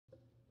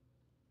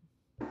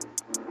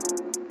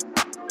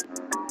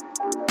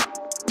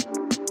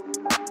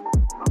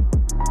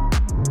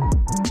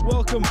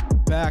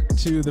Welcome back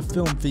to the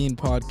Film Fiend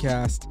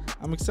podcast.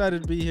 I'm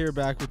excited to be here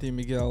back with you,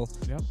 Miguel.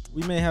 Yep.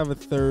 We may have a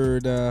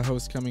third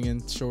host coming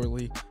in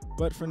shortly,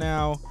 but for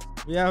now,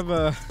 we have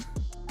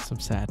Some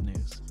sad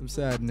news. some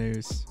sad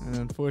news, an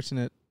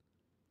unfortunate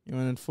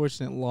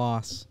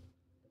loss,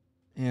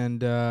 and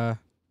the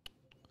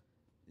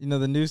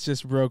news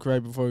just broke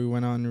right before we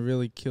went on and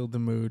really killed the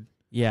mood.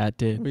 Yeah, it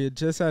did. We had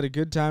just had a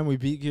good time. We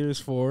beat Gears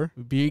 4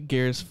 We beat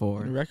Gears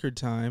 4. in record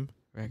time,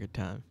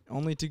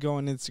 Only to go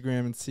on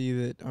Instagram and see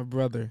that our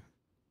brother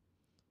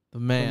the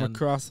from man.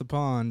 across the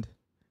pond,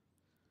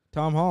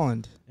 Tom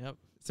Holland, Yep.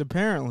 is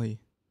apparently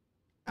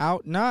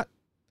not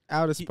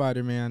out of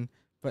Spider-Man,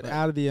 but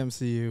out of the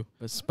MCU.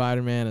 But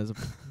Spider-Man is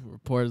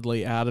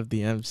reportedly out of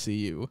the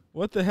MCU.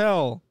 What the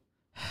hell?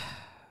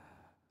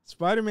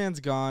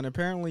 Spider-Man's gone.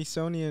 Apparently,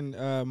 Sony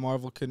and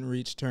Marvel couldn't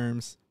reach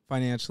terms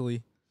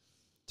financially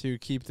to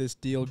keep this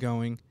deal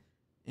going,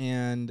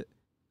 and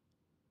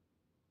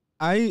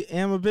I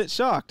am a bit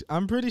shocked.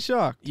 I'm pretty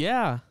shocked.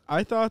 Yeah.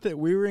 I thought that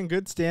we were in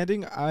good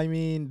standing. I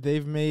mean,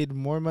 they've made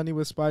more money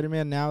with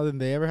Spider-Man now than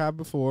they ever have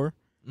before.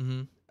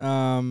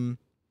 Mm-hmm.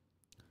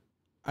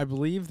 I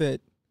believe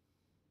that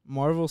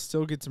Marvel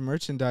still gets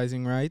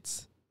merchandising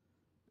rights.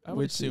 I would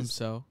which assume is-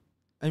 so.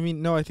 I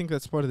mean, no, I think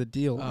that's part of the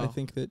deal. I Oh.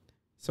 think that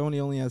Sony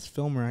only has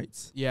film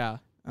rights. Yeah.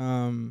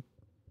 And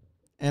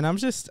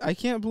I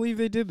can't believe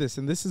they did this.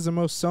 And this is the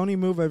most Sony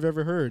move I've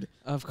ever heard.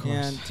 Of course.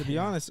 And to be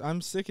honest, I'm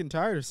sick and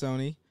tired of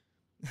Sony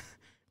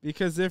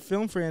because their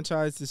film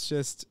franchise is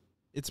just,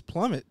 it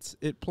plummets,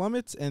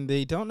 and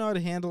they don't know how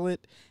to handle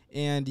it.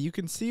 And you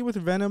can see with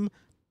Venom,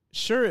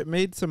 sure, it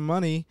made some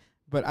money,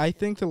 but I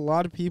think that a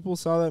lot of people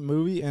saw that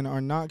movie and are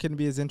not going to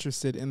be as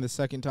interested in the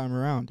second time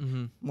around,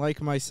 Mm-hmm.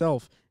 like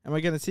myself. Am I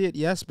going to see it?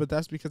 Yes, but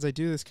that's because I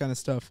do this kind of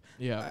stuff.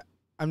 Yeah.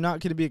 I'm not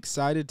going to be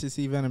excited to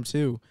see Venom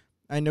 2.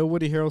 I know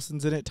Woody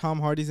Harrelson's in it,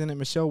 Tom Hardy's in it,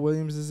 Michelle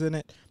Williams is in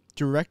it,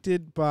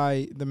 directed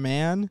by the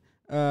man,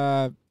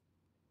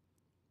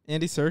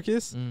 Andy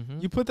Serkis. Mm-hmm.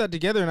 You put that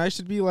together, and I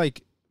should be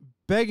like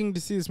begging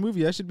to see this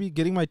movie. I should be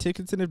getting my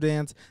tickets in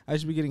advance. I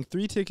should be getting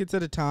 3 tickets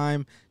at a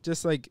time,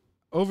 just like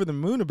over the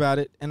moon about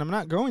it, and I'm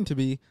not going to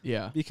be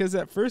Yeah. because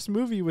that first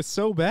movie was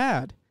so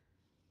bad.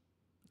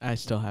 I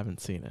still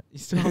haven't seen it. You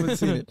still haven't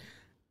seen it.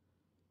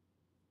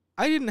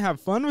 I didn't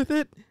have fun with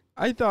it.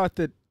 I thought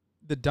that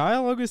the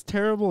dialogue is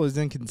terrible, is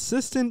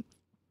inconsistent,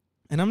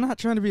 and I'm not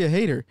trying to be a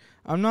hater.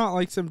 I'm not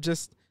like some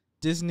just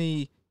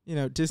Disney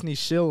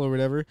shill or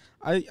whatever.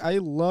 I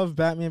love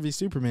Batman v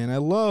Superman. I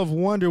love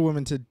Wonder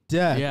Woman to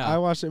death. Yeah. I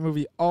watch that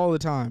movie all the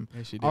time.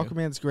 Yes, you do.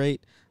 Aquaman's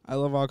great. I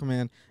love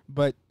Aquaman,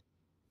 but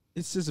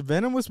it's just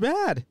Venom was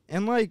bad,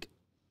 and like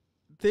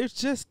they're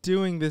just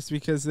doing this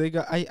because they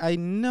got. I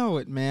know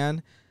it,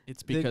 man.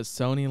 It's because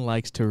Sony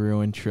likes to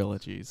ruin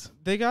trilogies.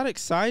 They got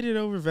excited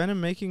over Venom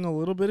making a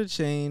little bit of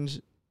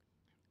change,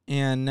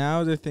 and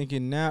now they're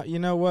thinking, now, you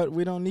know what?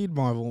 We don't need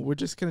Marvel. We're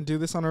just going to do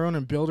this on our own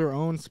and build our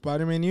own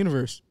Spider-Man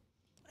universe.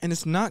 And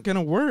it's not going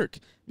to work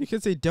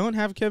because they don't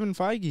have Kevin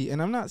Feige.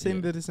 And I'm not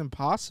saying that it's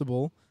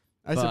impossible.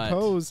 I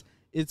suppose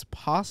it's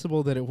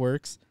possible that it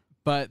works.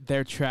 But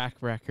their track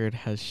record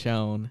has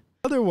shown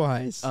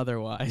Otherwise.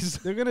 otherwise.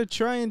 They're going to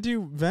try and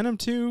do Venom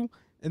 2,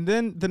 and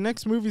then the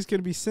next movie is going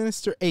to be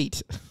Sinister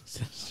 8.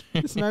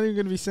 It's not even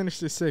going to be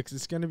Sinister 6.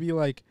 It's going to be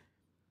like,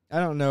 I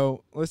don't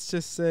know. Let's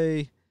just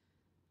say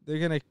they're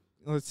going to,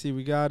 let's see,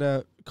 we got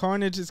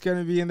Carnage is going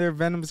to be in there.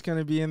 Venom is going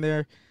to be in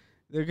there.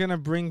 They're going to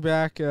bring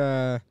back,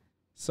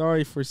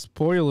 sorry for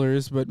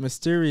spoilers, but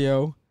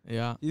Mysterio.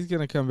 Yeah. He's going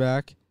to come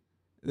back.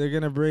 They're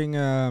going to bring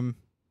the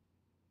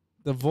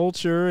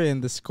Vulture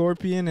and the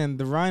Scorpion and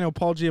the Rhino.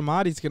 Paul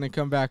Giamatti's going to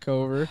come back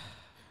over.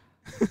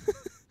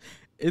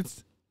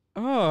 It's...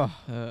 Oh,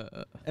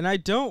 and I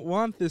don't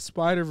want this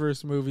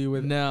Spider-Verse movie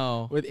with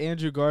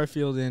Andrew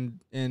Garfield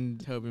and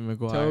Tobey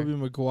Maguire. Tobey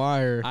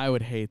Maguire. I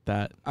would hate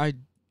that.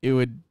 It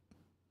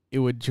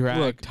would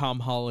drag Tom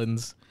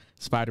Holland's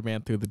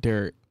Spider-Man through the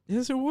dirt.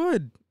 Yes, it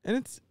would,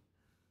 and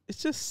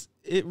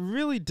it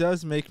really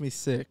does make me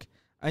sick.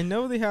 I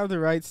know they have the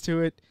rights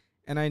to it,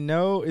 and I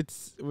know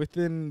it's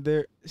within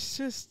their. It's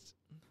just.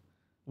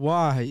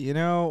 Why?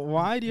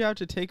 Why do you have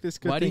to take this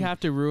good thing? Why do you have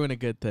to ruin a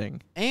good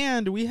thing?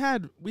 And we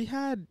had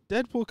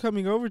Deadpool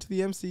coming over to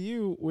the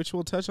MCU, which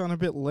we'll touch on a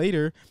bit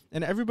later,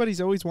 and everybody's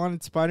always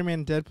wanted Spider-Man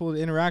and Deadpool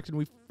to interact, and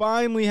we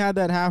finally had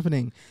that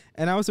happening.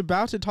 And I was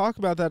about to talk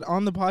about that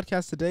on the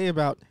podcast today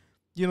about,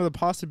 the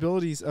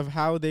possibilities of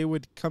how they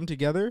would come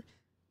together,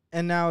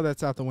 and now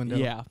that's out the window.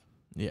 Yeah.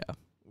 Yeah.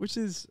 Which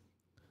is...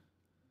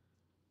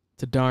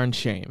 It's a darn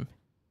shame.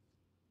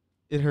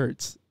 It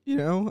hurts.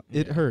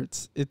 It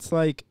hurts. It's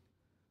like...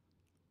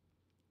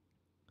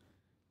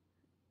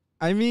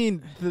 I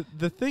mean,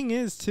 the thing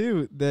is,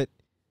 too, that...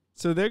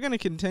 So they're going to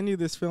continue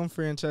this film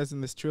franchise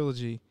and this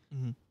trilogy,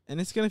 and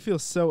it's going to feel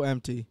so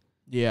empty.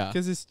 Yeah.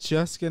 Because it's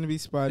just going to be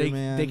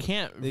Spider-Man. They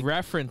can't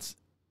reference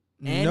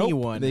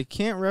anyone. Nope, they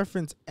can't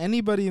reference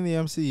anybody in the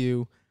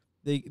MCU.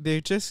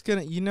 They're just going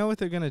to... You know what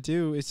they're going to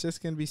do? It's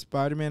just going to be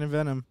Spider-Man and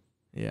Venom.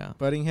 Yeah.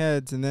 Butting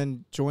heads and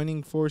then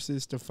joining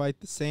forces to fight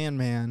the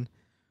Sandman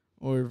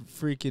or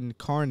freaking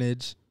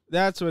Carnage.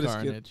 That's what it's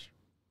good. Carnage.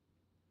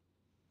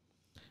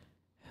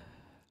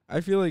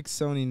 I feel like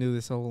Sony knew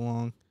this all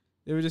along.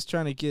 They were just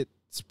trying to get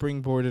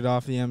springboarded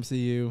off the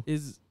MCU.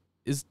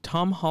 Is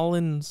Tom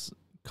Holland's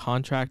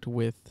contract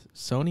with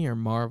Sony or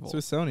Marvel? It's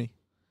with Sony.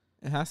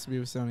 It has to be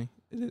with Sony.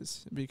 It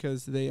is,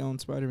 because they own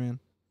Spider-Man.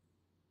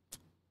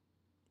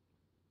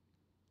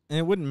 And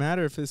it wouldn't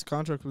matter if his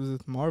contract was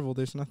with Marvel.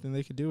 There's nothing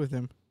they could do with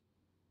him.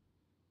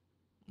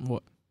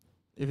 What?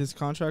 If his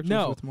contract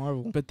was with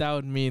Marvel. But that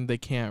would mean they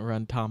can't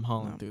run Tom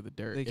Holland No, through the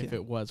dirt they if can't.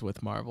 it was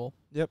with Marvel.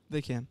 Yep,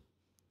 they can.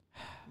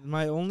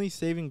 My only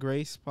saving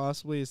grace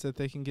possibly is that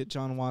they can get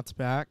John Watts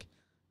back,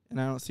 and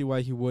I don't see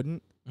why he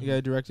wouldn't. The guy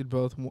directed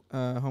both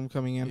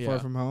Homecoming and Far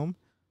From Home.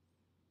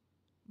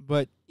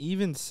 But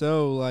even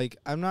so, like,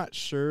 I'm not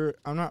sure.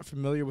 I'm not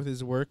familiar with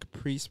his work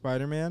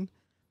pre-Spider-Man,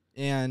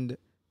 and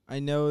I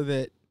know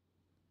that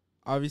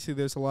obviously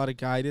there's a lot of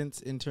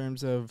guidance in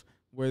terms of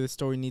where the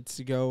story needs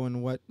to go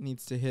and what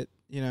needs to hit,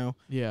 you know.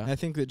 Yeah. And I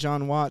think that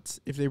John Watts,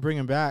 if they bring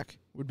him back,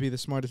 would be the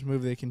smartest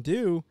move they can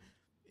do.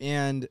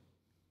 And,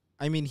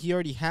 I mean, he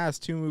already has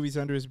 2 movies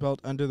under his belt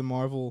under the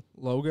Marvel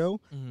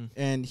logo,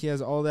 and he has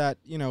all that,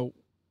 you know,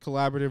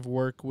 collaborative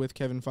work with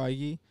Kevin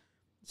Feige.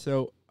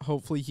 So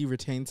hopefully he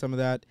retains some of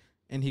that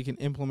and he can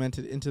implement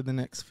it into the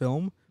next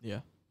film. Yeah.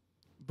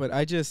 But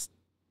I just...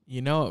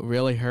 You know what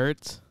really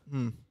hurts?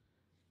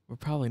 We're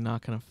probably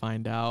not going to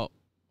find out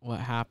what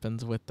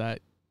happens with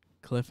that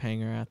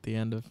cliffhanger at the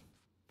end of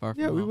Far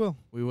From Home. We will.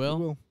 We will?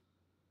 We will.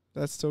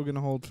 That's still going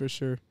to hold for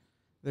sure.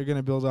 They're going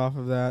to build off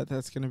of that.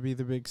 That's going to be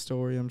the big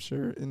story, I'm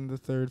sure, in the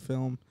 3rd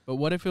film. But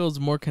what if it was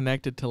more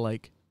connected to,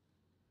 like,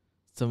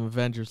 some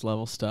Avengers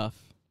level stuff?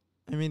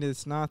 I mean,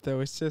 it's not, though.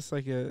 It's just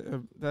like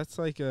that's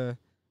like a...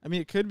 I mean,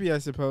 it could be, I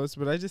suppose,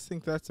 but I just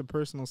think that's a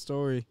personal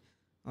story.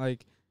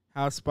 Like,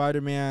 how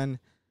Spider-Man,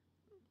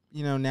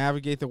 you know,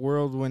 navigate the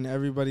world when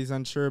everybody's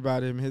unsure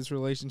about him. His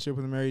relationship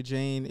with Mary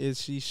Jane,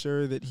 is she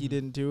sure that he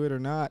didn't do it or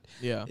not?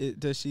 Yeah.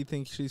 Does she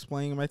think she's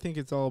playing him? I think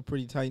it's all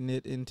pretty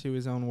tight-knit into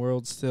his own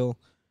world still.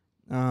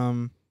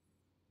 But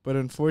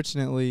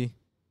unfortunately,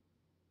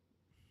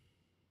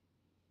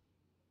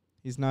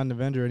 he's not an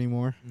Avenger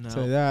anymore. No. I'll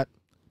tell you that.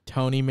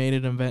 Tony made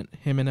him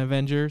an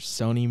Avenger.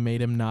 Sony made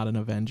him not an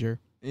Avenger.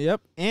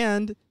 Yep.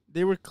 And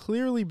they were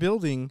clearly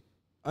building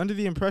under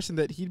the impression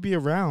that he'd be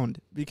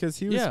around because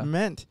he was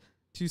meant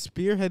to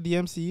spearhead the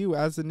MCU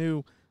as the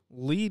new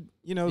lead,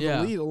 you know,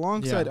 the lead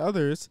alongside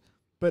others.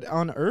 But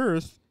on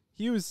Earth,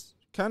 he was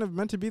kind of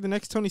meant to be the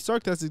next Tony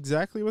Stark. That's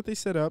exactly what they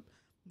set up.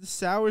 This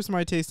sours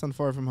my taste on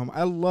Far From Home.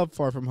 I love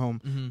Far From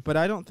Home, but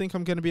I don't think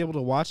I'm going to be able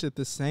to watch it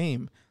the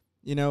same,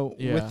 you know,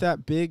 with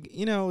that big,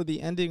 you know,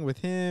 the ending with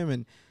him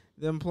and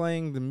them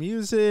playing the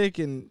music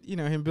and, you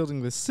know, him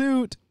building the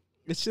suit.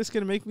 It's just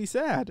going to make me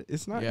sad.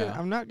 It's not.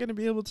 I'm not going to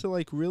be able to,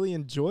 like, really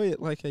enjoy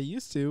it like I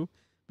used to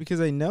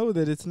because I know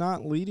that it's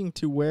not leading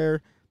to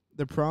where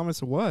the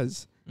promise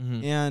was.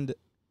 And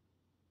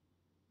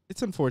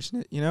it's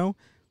unfortunate, you know.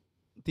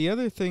 The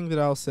other thing that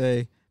I'll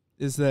say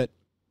is that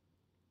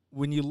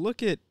when you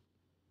look at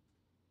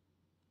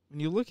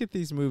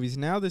these movies,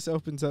 now this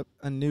opens up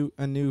a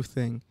new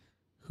thing.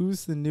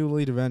 Who's the new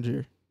lead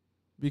Avenger?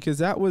 Because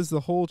that was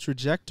the whole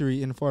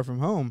trajectory in Far From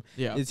Home.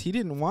 Yeah. Is he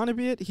didn't want to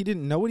be it. He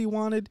didn't know what he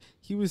wanted.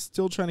 He was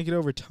still trying to get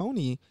over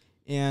Tony.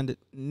 And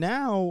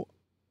now,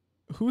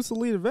 who's the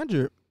lead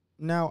Avenger?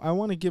 Now, I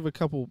want to give a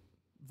couple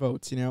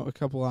votes, you know, a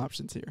couple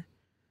options here.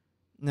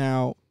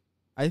 Now,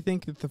 I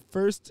think that the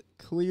first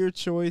clear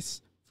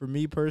choice for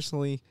me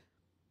personally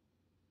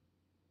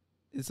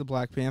is the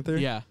Black Panther.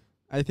 Yeah.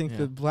 I think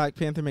the Black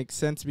Panther makes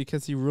sense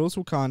because he rules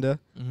Wakanda,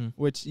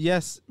 which,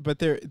 yes, but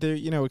they're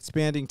you know,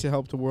 expanding to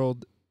help the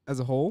world as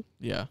a whole.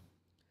 Yeah.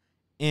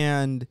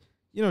 And,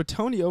 you know,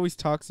 Tony always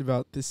talks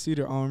about this suit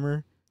of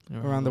armor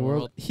around the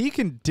world. He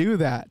can do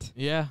that.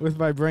 Yeah. With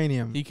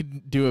vibranium. He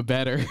could do it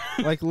better.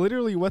 Like,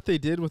 literally what they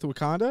did with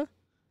Wakanda,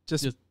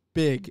 just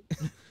big.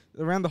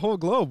 Around the whole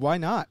globe. Why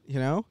not, you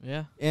know?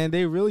 Yeah. And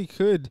they really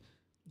could.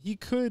 He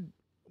could.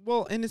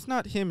 Well, and it's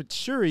not him. It's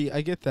Shuri.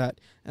 I get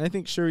that. And I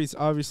think Shuri's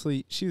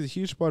obviously, she's a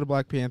huge part of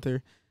Black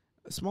Panther.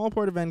 A small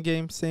part of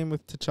Endgame. Same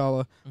with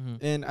T'Challa.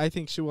 And I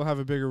think she will have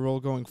a bigger role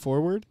going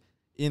forward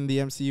in the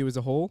MCU as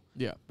a whole.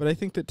 Yeah. But I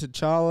think that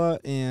T'Challa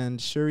and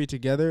Shuri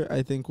together,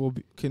 I think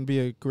can be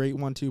a great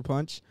 1-2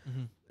 punch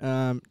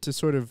to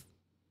sort of,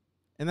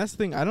 and that's the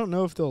thing. I don't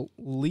know if they'll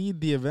lead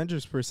the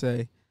Avengers per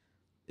se.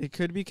 It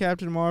could be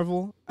Captain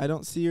Marvel. I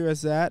don't see her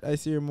as that. I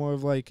see her more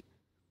of like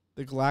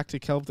the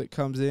galactic help that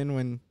comes in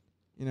when,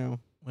 you know,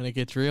 when it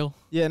gets real.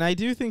 Yeah, and I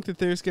do think that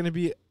there's going to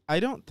be, I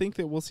don't think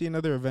that we'll see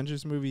another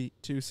Avengers movie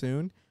too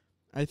soon.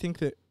 I think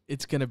that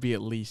it's going to be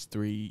at least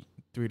 3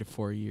 to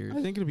 4 years.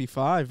 I think it'll be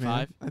 5,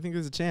 man. 5? I think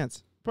there's a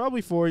chance.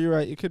 Probably 4, you're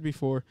right. It could be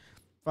 4.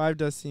 5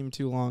 does seem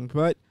too long.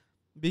 But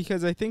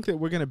because I think that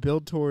we're going to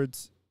build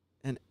towards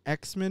an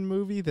X-Men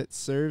movie that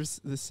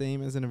serves the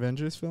same as an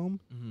Avengers film.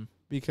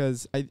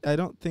 Because I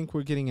don't think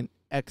we're getting an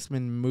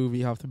X-Men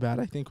movie off the bat.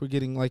 I think we're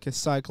getting like a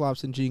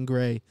Cyclops and Jean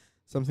Grey,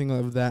 something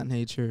of that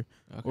nature.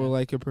 Okay. Or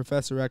like a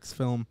Professor X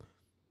film.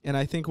 And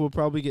I think we'll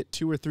probably get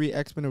 2 or 3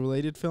 X-Men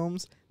related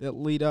films that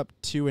lead up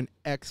to an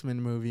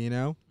X-Men movie, you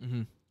know?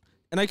 Mm-hmm.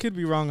 And I could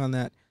be wrong on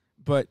that.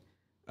 But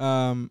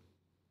I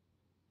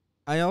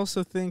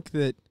also think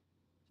that,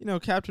 you know,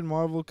 Captain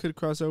Marvel could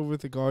cross over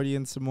with the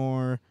Guardians some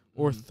more,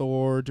 or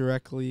Thor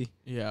directly.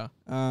 Yeah.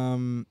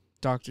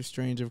 Doctor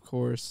Strange, of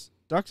course.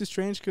 Doctor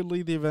Strange could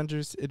lead the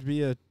Avengers. It'd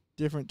be a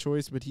different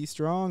choice, but he's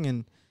strong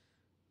and,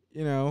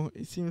 you know,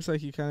 it seems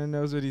like he kind of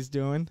knows what he's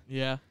doing.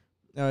 Yeah.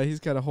 He's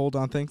got a hold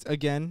on things.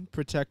 Again,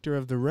 protector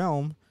of the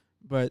realm,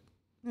 but,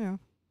 you know,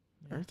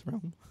 Earth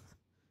realm.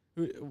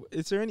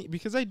 Is there any...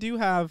 Because I do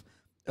have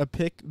a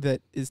pick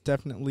that is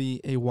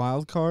definitely a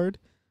wild card,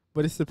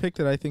 but it's the pick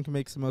that I think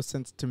makes the most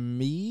sense to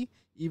me,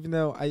 even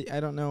though I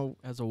don't know.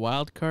 As a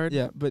wild card?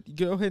 Yeah, but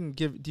go ahead and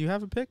give... Do you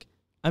have a pick?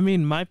 I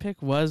mean, my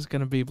pick was going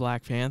to be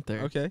Black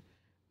Panther. Okay.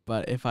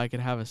 But if I could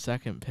have a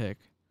second pick,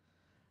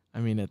 I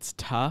mean, it's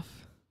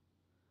tough,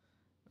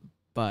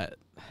 but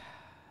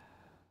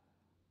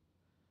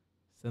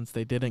since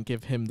they didn't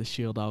give him the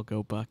shield, I'll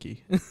go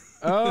Bucky.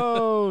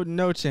 Oh,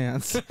 no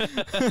chance.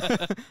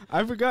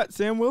 I forgot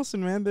Sam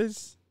Wilson, man.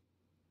 There's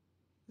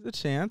a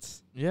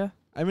chance. Yeah.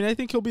 I mean, I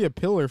think he'll be a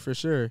pillar for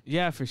sure.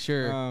 Yeah, for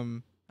sure.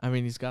 I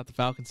mean, he's got the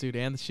Falcon suit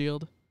and the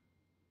shield.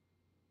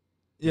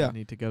 Yeah. I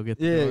need to go get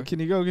the door. Yeah, can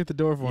you go get the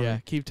door for me? Yeah,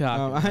 keep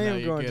talking. I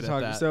am going to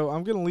talk. So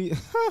I'm going to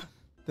leave.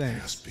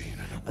 Thanks.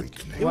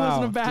 It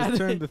wasn't a bad. Just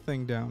turn the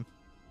thing down.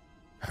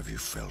 Have you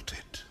felt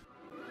it?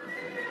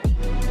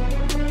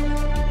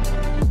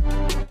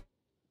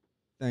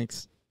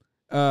 Thanks.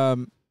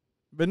 But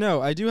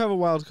no, I do have a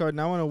wild card,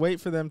 and I want to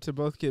wait for them to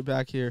both get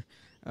back here.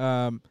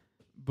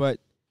 But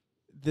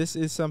this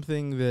is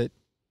something that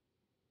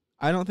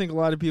I don't think a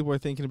lot of people are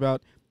thinking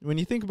about. When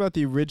you think about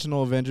the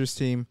original Avengers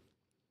team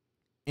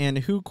and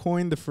who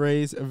coined the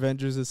phrase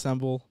Avengers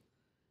Assemble,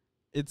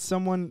 it's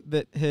someone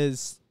that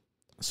has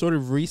sort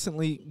of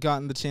recently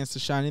gotten the chance to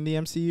shine in the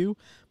MCU,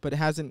 but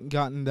hasn't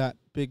gotten that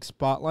big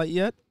spotlight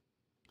yet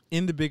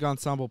in the big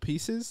ensemble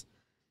pieces.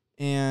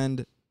 And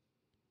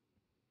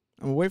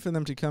I'm going to wait for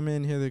them to come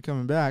in here. They're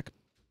coming back.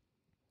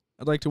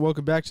 I'd like to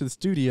welcome back to the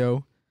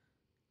studio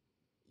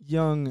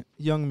young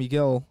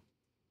Miguel.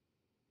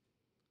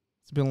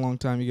 It's been a long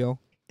time, Miguel.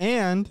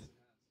 And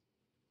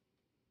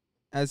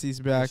as he's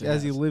back,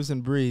 as he lives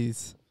and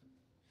breathes,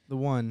 the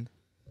one,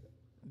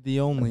 the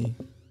only,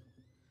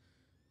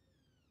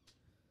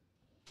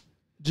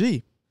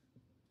 G.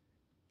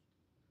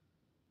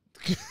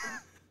 Do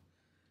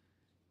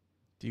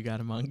you got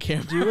him on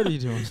camera? G, what are you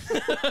doing?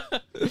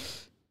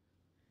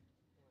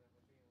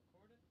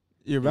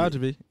 You're about to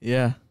be.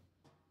 Yeah.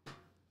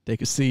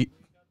 Take a seat.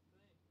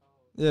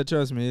 Yeah,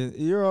 trust me.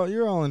 You're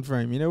all in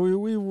frame. You know,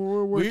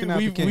 we're working out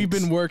the kinks. We've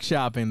been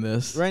workshopping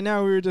this. Right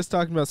now, we were just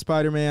talking about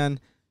Spider-Man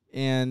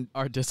and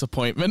our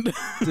disappointment,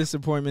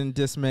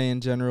 dismay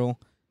in general.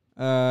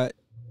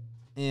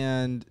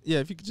 And yeah,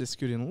 if you could just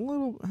scoot in a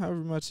little, however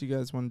much you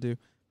guys want to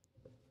do.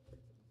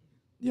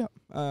 Yeah,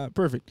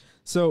 perfect.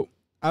 So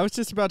I was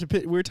just about to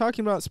we were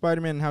talking about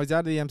Spider-Man and how he's out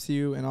of the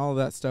MCU and all of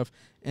that stuff,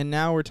 and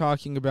now we're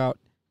talking about,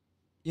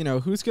 you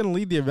know, who's going to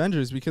lead the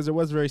Avengers, because it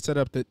was very set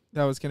up that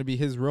was going to be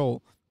his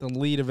role, the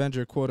lead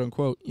Avenger, quote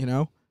unquote, you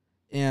know?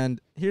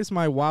 And here's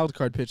my wild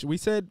card pitch.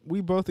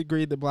 We both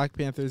agreed that Black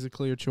Panther is a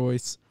clear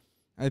choice.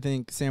 I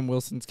think Sam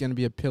Wilson's going to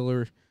be a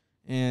pillar,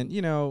 and,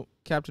 you know,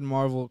 Captain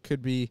Marvel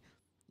could be,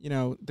 you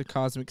know, the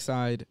cosmic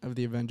side of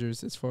the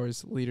Avengers as far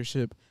as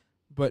leadership.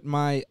 But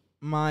my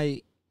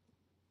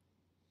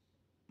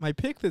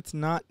pick that's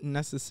not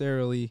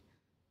necessarily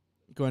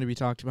going to be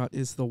talked about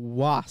is the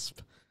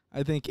Wasp.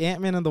 I think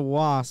Ant-Man and the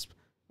Wasp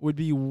would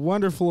be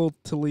wonderful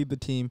to lead the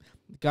team.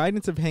 The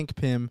guidance of Hank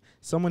Pym,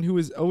 someone who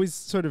was always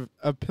sort of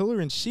a pillar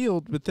and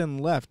shield, but then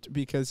left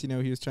because, you know,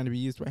 he was trying to be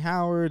used by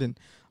Howard and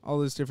all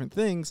those different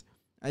things.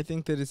 I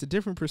think that it's a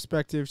different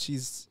perspective.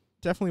 She's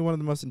definitely one of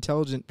the most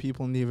intelligent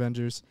people in the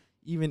Avengers,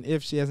 even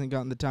if she hasn't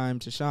gotten the time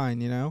to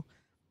shine, you know?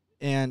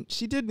 And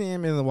she did in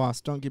Ant-Man and the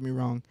Wasp, don't get me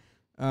wrong.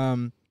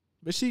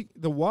 But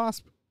the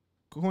Wasp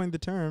coined the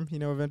term, you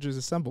know, Avengers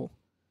Assemble.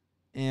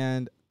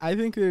 And I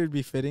think that it would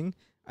be fitting.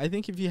 I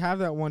think if you have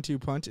that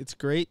 1-2 punch, it's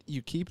great.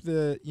 You keep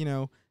the, you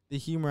know, the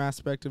humor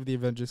aspect of the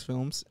Avengers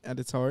films at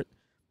its heart.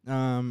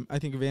 I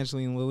think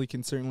Evangeline Lilly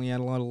can certainly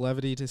add a lot of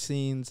levity to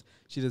scenes.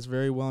 She does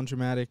very well in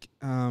dramatic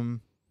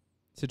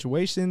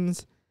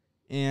situations.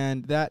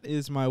 And that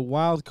is my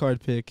wild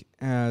card pick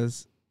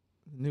as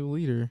new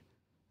leader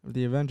of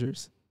the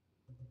Avengers.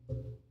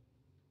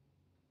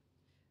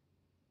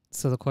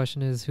 So the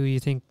question is, who you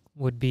think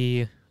would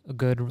be a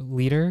good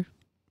leader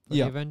for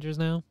the Avengers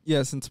now?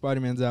 Yeah, since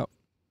Spider-Man's out.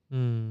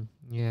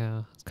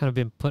 Yeah, it's kind of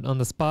been put on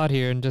the spot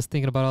here, and just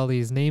thinking about all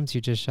these names you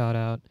just shot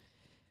out.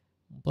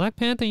 Black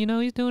Panther, you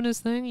know, he's doing his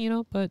thing, you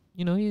know, but,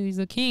 you know, he's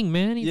a king,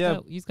 man.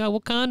 He's got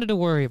Wakanda to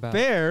worry about.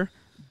 Fair,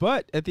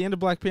 but at the end of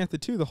Black Panther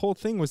 2, the whole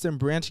thing was them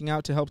branching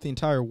out to help the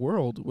entire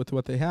world with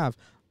what they have.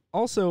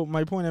 Also,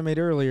 my point I made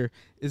earlier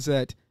is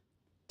that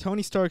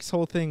Tony Stark's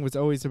whole thing was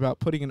always about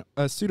putting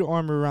a suit of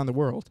armor around the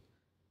world.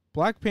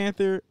 Black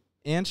Panther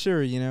and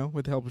Shuri, you know,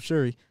 with the help of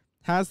Shuri,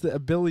 has the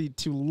ability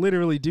to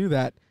literally do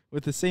that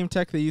with the same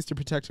tech they used to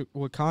protect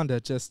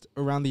Wakanda, just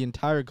around the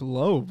entire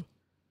globe.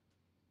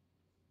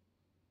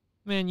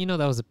 Man, you know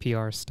that was a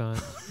PR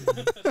stunt.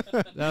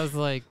 That was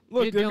like,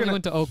 Look, they only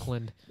went to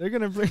Oakland. They're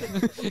gonna bring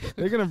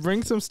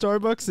some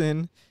Starbucks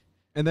in,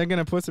 and they're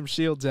gonna put some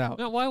shields out.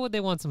 No, why would they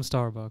want some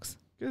Starbucks?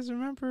 Because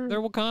remember,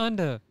 They're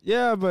Wakanda.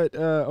 yeah, but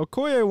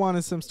Okoye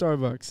wanted some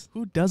Starbucks.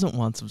 Who doesn't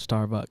want some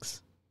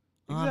Starbucks?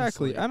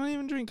 Exactly. Honestly. I don't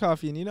even drink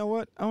coffee, and you know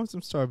what? I want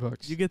some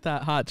Starbucks. You get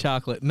that hot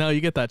chocolate. No,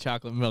 you get that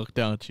chocolate milk,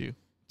 don't you?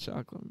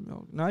 chocolate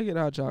milk. No, I get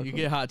hot chocolate. You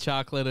get hot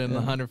chocolate in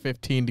Yeah.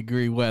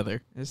 115-degree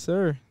weather. Yes,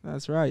 sir.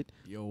 That's right.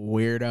 You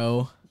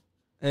weirdo.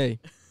 Hey,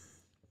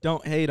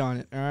 don't hate on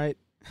it, all right?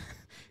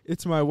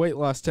 It's my weight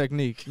loss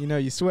technique. You know,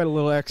 you sweat a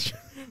little extra.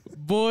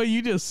 Boy,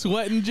 you just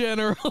sweat in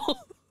general.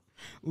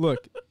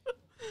 Look,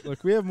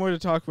 we have more to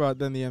talk about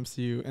than the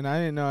MCU, and I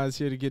didn't know I was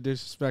here to get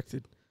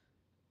disrespected.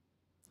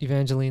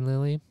 Evangeline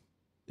Lilly,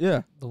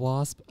 Yeah. the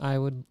Wasp. I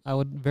would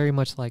very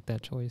much like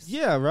that choice.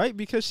 Yeah, right?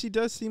 Because she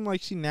does seem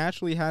like she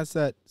naturally has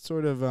that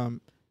sort of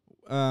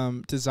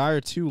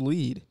desire to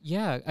lead.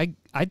 Yeah,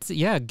 I'd say,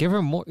 yeah, give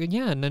her more.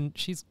 Yeah, and then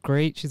she's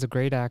great. She's a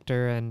great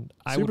actor, and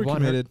I Super would want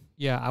committed. her.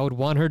 Yeah, I would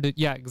want her to.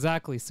 Yeah,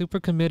 exactly. Super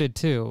committed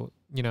too.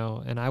 You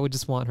know, and I would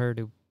just want her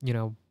to. You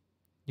know,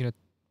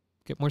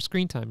 get more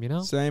screen time. You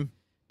know, Same.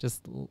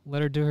 just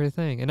let her do her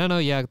thing. And I know,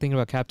 yeah, thinking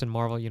about Captain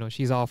Marvel. You know,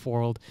 she's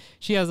off-world.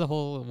 She has a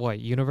whole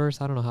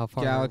universe. I don't know how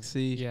far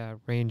Galaxy. yeah,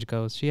 range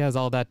goes. She has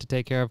all that to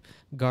take care of.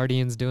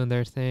 Guardians doing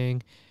their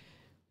thing.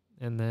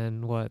 And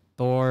then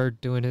Thor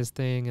doing his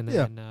thing, and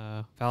Yeah.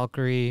 then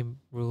Valkyrie,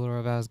 ruler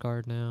of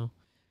Asgard now.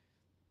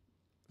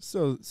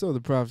 So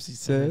the prophecy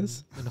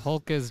says. And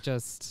Hulk is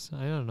just,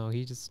 I don't know,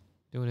 he just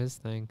doing his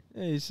thing.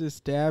 Yeah, he's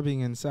just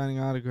dabbing and signing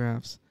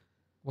autographs.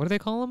 What do they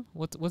call him?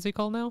 What's he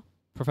called now?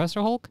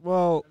 Professor Hulk?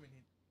 Well,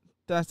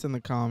 that's in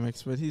the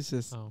comics, but he's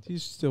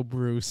still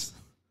Bruce.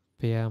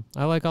 But yeah,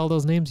 I like all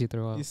those names you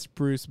threw out. He's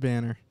Bruce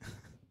Banner.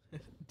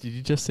 Did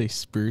you just say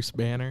Spruce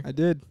Banner? I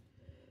did.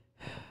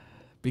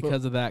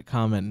 Because of that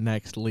comment,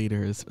 next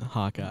leader is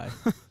Hawkeye.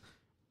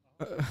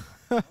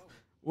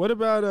 What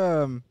about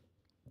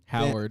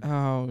Howard.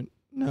 Oh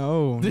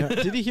no!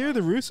 Did you hear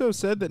the Russo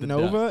said that The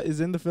Nova is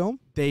in the film?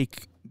 They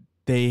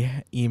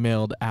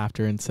emailed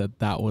after and said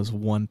that was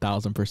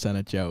 1,000%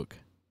 a joke.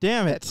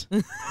 Damn it!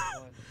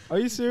 Are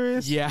you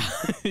serious? Yeah,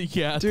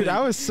 yeah, Dude,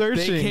 I was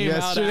searching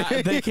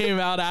yesterday. They came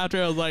out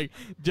after. I was like,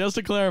 just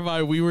to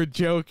clarify, we were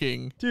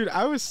joking. Dude,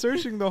 I was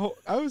searching the whole.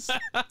 I was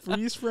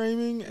freeze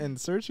framing and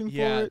searching for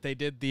Yeah, it. they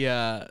did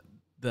the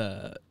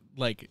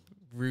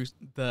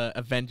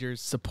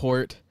Avengers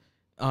support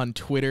on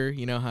Twitter.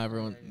 You know how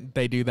everyone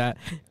they do that,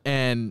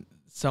 and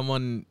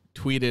someone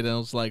tweeted and it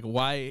was like,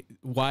 why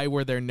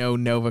were there no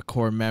Nova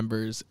Corps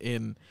members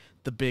in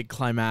the big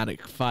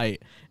climatic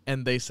fight?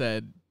 And they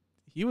said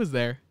he was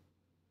there.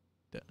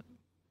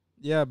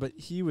 Yeah, but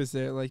he was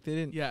there. Like they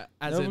didn't. Yeah,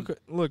 as Nova in Corps,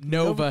 look,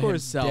 Nova Nova Corps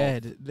himself.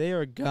 Dead. They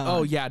are gone.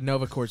 Oh yeah,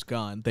 Nova Corps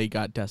gone. They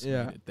got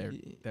decimated.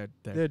 Yeah.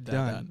 They're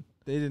done.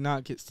 They did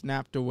not get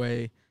snapped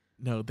away.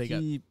 No,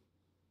 he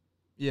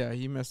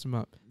messed them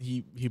up.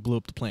 he blew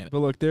up the planet. But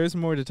look, there's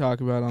more to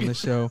talk about on this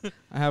show.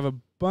 I have a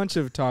bunch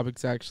of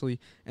topics actually,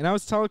 and I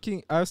was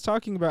talking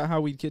about how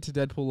we'd get to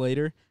Deadpool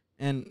later,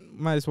 and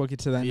might as well get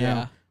to that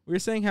now. We were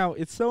saying how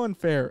it's so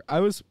unfair.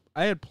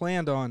 I had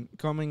planned on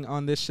coming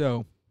on this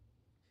show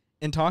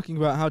and talking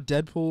about how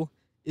Deadpool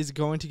is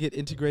going to get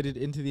integrated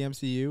into the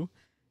MCU,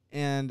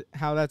 and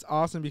how that's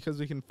awesome because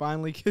we can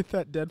finally get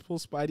that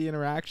Deadpool Spidey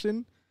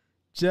interaction,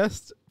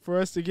 just for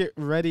us to get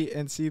ready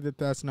and see that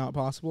that's not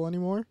possible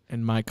anymore.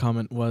 And my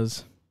comment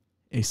was,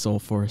 a soul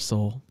for a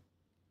soul.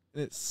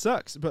 It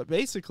sucks, but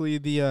basically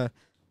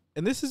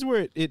and this is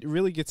where it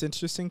really gets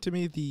interesting to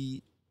me.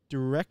 The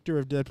director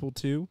of Deadpool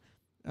 2,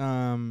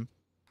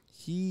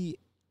 he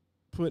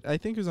put, I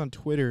think it was on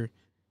Twitter,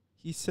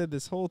 he said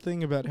this whole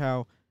thing about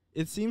how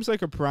it seems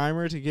like a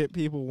primer to get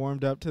people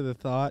warmed up to the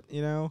thought,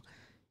 you know.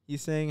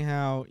 He's saying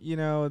how, you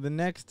know, the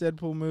next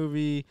Deadpool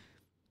movie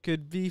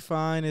could be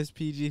fine as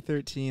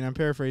PG-13. I'm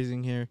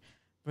paraphrasing here.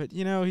 But,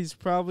 you know, he's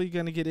probably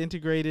going to get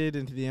integrated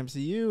into the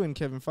MCU, and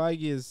Kevin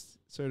Feige is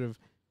sort of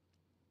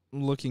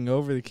looking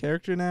over the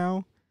character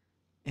now.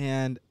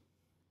 And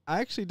I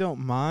actually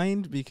don't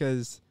mind,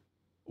 because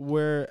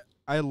where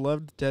I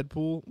loved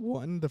Deadpool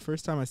 1 the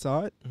first time I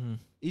saw it,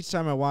 each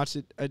time I watch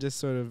it, I just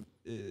sort of,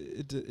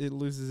 it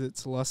loses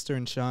its luster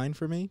and shine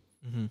for me.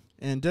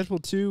 And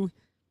Deadpool 2,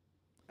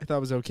 I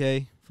thought was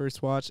okay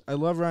first watch. I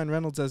love Ryan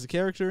Reynolds as a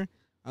character.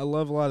 I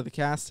love a lot of the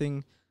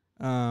casting.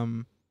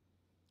 I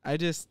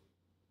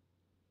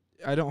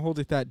don't hold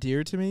it that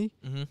dear to me.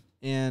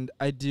 And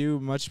I do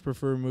much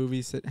prefer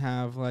movies that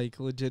have like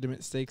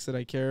legitimate stakes that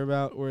I care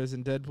about. Whereas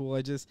in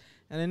Deadpool,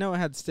 and I know it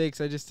had stakes,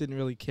 I just didn't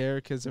really care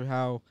because of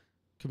how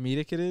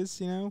comedic it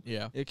is, you know?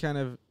 Yeah. It kind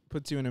of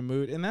puts you in a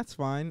mood, and that's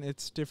fine.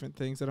 It's different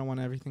things. I don't want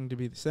everything to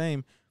be the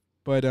same.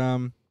 But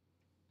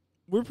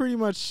we're pretty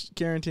much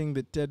guaranteeing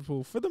that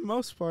Deadpool, for the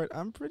most part,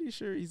 I'm pretty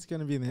sure he's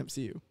going to be in the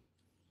MCU.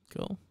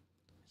 Cool.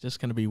 It's just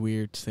going to be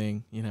weird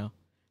seeing, you know,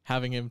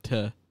 having him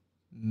to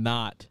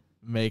not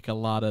make a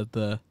lot of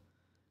the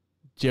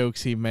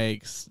jokes he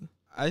makes.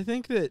 I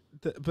think that,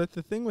 but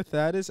the thing with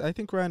that is, I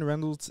think Ryan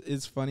Reynolds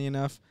is funny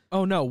enough.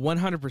 Oh no,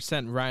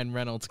 100% Ryan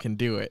Reynolds can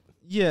do it.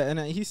 Yeah, and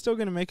he's still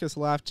gonna make us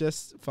laugh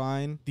just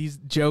fine. These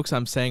jokes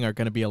I'm saying are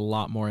gonna be a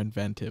lot more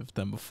inventive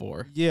than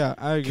before. Yeah,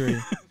 I agree.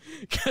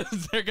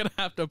 Because they're gonna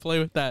have to play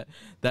with that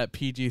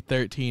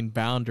PG-13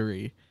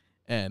 boundary,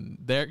 and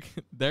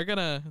they're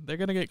gonna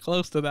get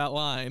close to that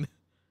line.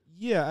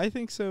 Yeah, I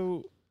think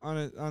so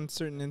on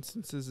certain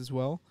instances as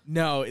well.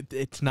 No,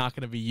 it's not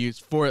gonna be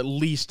used for at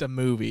least a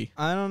movie.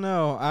 I don't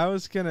know.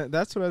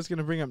 That's what I was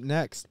gonna bring up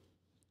next.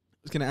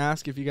 I was gonna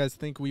ask if you guys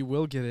think we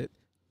will get it.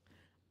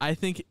 I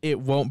think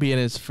it won't be in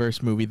his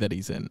first movie that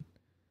he's in.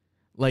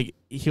 Like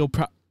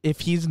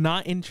if he's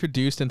not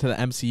introduced into the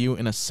MCU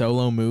in a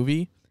solo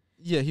movie.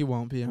 Yeah, he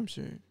won't be, I'm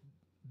sure.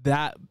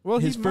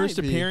 His first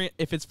appearance,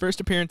 if his first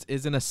appearance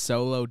is in a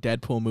solo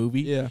Deadpool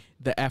movie, yeah,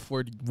 the F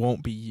word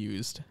won't be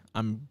used.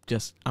 I'm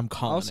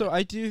calling also,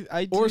 it.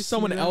 I do or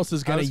someone else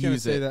is gonna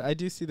use it. That. I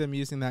do see them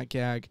using that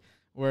gag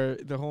where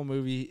the whole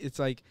movie, it's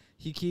like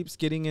he keeps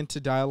getting into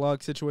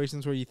dialogue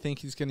situations where you think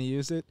he's gonna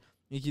use it.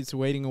 He keeps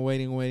waiting,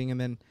 and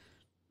then,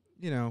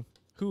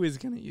 who is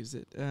gonna use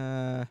it?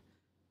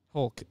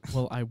 Hulk.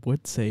 Well, I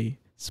would say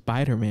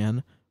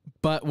Spiderman,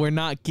 but we're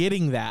not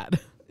getting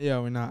that. Yeah,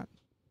 we're not.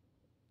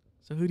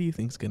 So who do you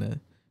think's gonna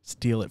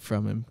steal it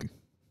from him?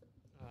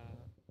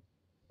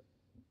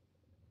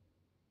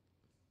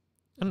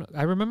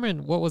 I remember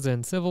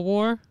in Civil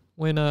War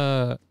when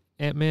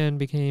Ant-Man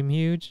became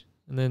huge,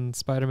 and then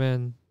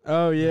Spider-Man.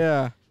 Oh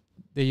yeah,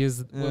 they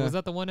used. Was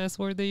that the one S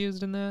word they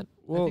used in that?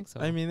 Well, I think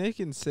so. I mean, they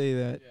can say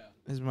that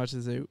as much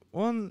as they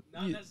want.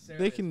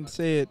 They can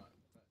say it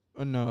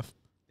enough.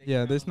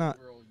 Yeah, there's not.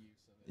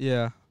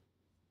 Yeah.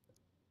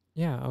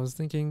 Yeah, I was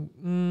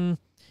thinking.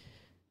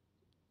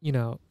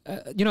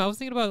 I was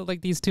thinking about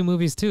like these two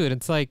movies too, and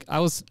it's like I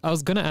was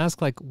gonna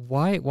ask like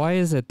why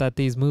is it that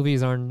these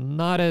movies are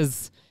not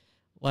as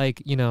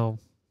like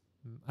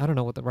I don't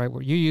know what the right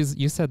word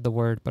you said the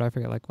word, but I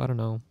forget, like I don't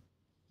know,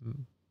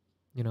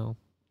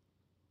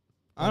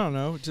 I don't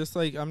know, just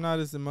like I'm not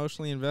as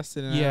emotionally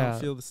invested and I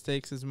don't feel the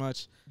stakes as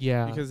much.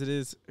 Yeah, because it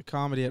is a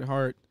comedy at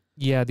heart.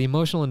 Yeah, the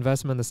emotional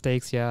investment, the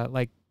stakes. Yeah,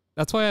 like.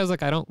 That's why I was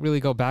like, I don't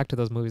really go back to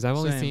those movies. I've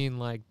only seen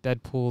like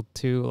Deadpool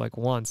 2 like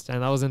once,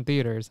 and that was in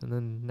theaters, and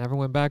then never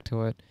went back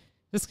to it.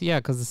 Just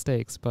because the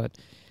stakes. But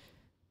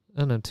I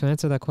don't know. To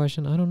answer that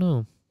question, I don't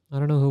know. I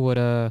don't know who would.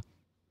 I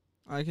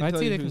can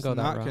tell you who's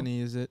not going to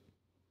use it.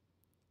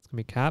 It's gonna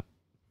be Cap.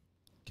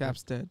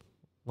 Cap's dead.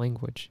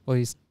 Language. Well,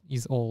 he's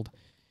old.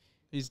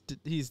 He's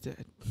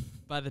dead.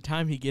 By the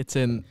time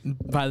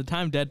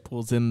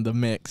Deadpool's in the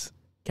mix,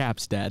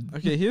 Cap's dead.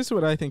 Okay, here's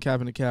what I think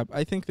happened to Cap.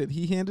 I think that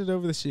he handed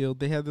over the shield.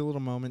 They had the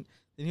little moment.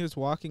 Then he was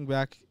walking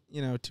back,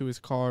 to his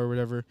car or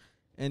whatever.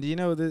 And,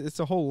 it's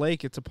a whole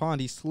lake. It's a pond.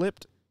 He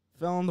slipped,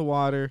 fell in the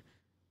water.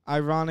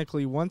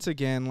 Ironically, once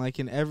again, like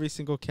in every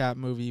single Cap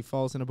movie, he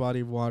falls in a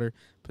body of water.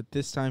 But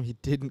this time he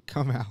didn't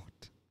come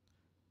out.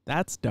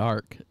 That's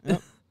dark.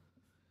 Yep.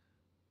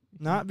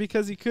 Not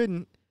because he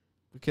couldn't,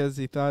 because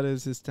he thought it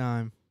was his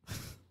time.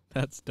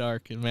 That's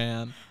dark,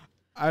 man.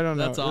 I don't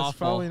know. That's awful. That's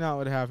probably not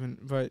what happened,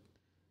 but...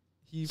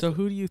 So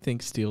who do you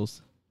think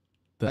steals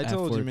the I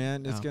told F-word? you,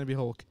 man. It's going to be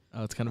Hulk.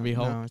 Oh, it's going to be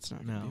Hulk? No, it's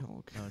not going to be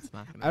Hulk. No, it's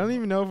not going to be I don't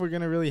even know if we're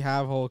going to really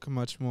have Hulk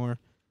much more.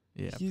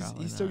 Yeah,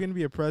 He's still going to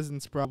be a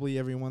presence probably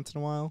every once in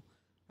a while.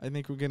 I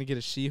think we're going to get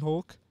a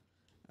She-Hulk.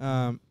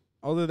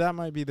 Although that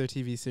might be their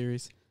TV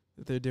series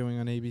that they're doing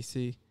on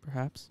ABC.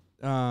 Perhaps.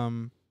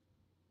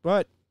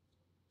 But,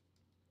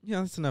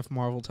 that's enough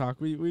Marvel talk.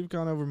 We've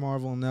gone over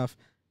Marvel enough.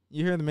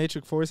 You hear the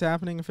Matrix 4 is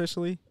happening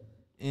officially?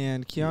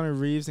 And Keanu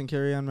Reeves and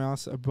Carrie-Anne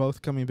Moss are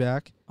both coming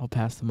back. I'll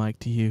pass the mic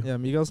to you. Yeah,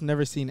 Miguel's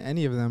never seen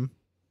any of them.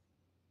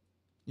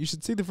 You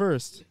should see the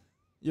first.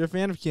 You're a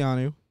fan of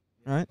Keanu,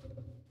 right?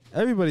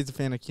 Everybody's a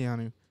fan of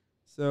Keanu.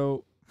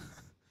 So,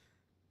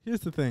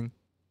 here's the thing.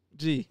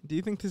 G, do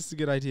you think this is a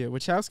good idea?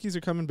 Wachowskis are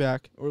coming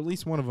back, or at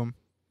least one of them,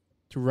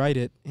 to write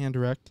it and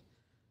direct.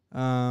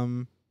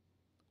 I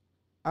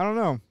don't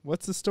know.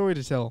 What's the story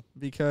to tell?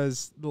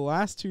 Because the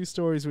last two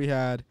stories we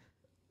had,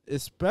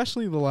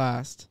 especially the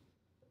last...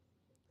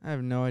 I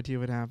have no idea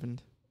what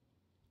happened.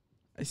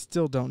 I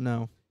still don't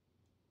know.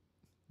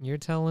 You're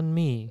telling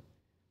me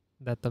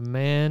that the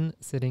man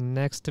sitting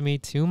next to me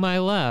to my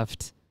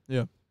left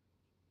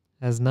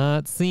has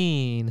not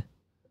seen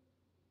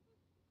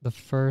the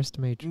first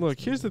Matrix.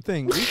 Look, here's the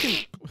thing.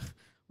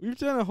 We've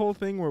done a whole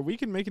thing where we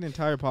can make an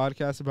entire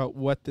podcast about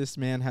what this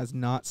man has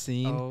not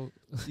seen. Oh.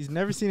 He's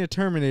never seen a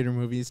Terminator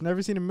movie. He's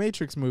never seen a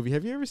Matrix movie.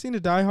 Have you ever seen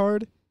a Die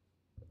Hard?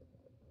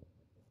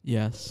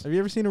 Yes. Have you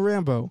ever seen a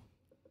Rambo?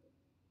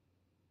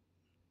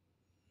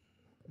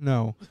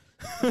 No.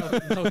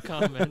 No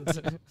comment.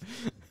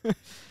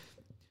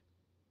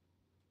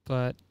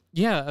 But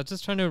yeah, I was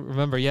just trying to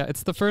remember. Yeah,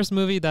 it's the first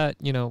movie that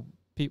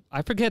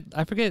I forget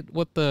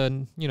what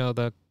the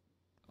the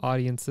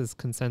audience's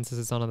consensus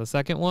is on the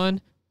second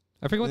one.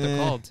 I forget what they're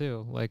called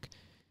too. Like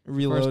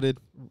Reloaded.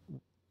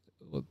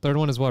 Third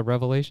one is what?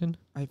 Revelation.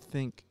 I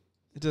think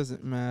it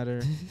doesn't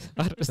matter.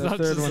 The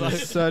third one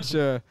is such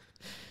a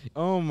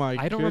Oh my!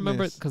 I don't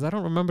remember because I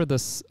don't remember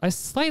this. I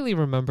slightly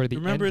remember the.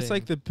 Remember, ending. it's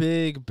like the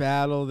big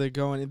battle. They're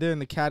in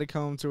the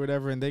catacombs or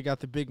whatever, and they got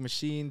the big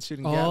machines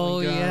shooting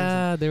Gatling guns.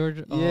 Yeah, they were.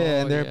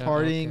 And they're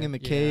partying in the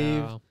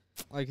cave, Yeah.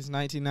 like it's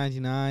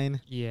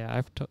 1999.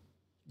 Yeah,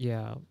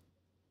 yeah.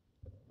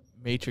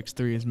 Matrix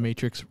 3 is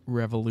Matrix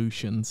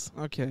Revolutions.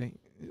 Okay,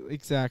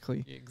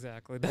 exactly.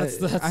 Exactly. That's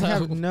I how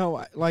have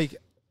no like,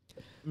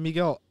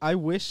 Miguel. I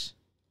wish.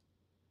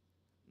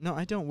 No,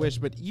 I don't wish.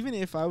 But even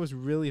if I was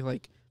really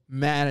like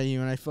mad at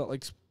you and I felt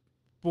like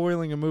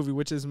spoiling a movie,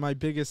 which is my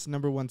biggest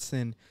number one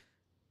sin,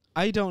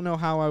 I don't know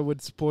how I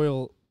would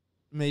spoil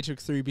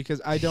Matrix 3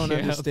 because I don't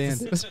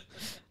understand it.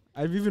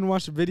 I've even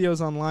watched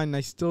videos online and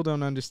I still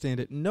don't understand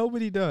it.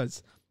 Nobody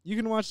does. You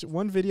can watch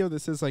one video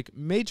that says like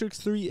Matrix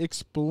 3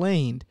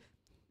 explained.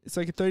 It's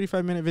like a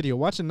 35-minute video.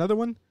 Watch another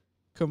one,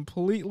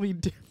 completely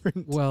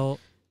different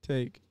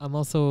take. I'm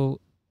also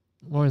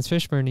Lawrence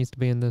Fishburne needs to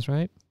be in this,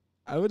 right?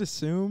 I would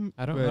assume.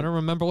 I don't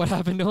remember what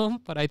happened to him,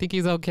 but I think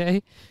he's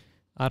okay.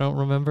 I don't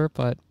remember,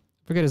 but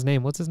forget his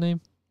name. What's his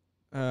name?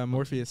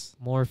 Morpheus.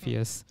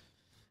 Morpheus.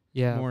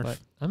 Yeah, Morph. but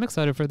I'm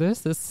excited for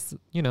this. This,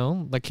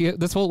 like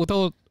this whole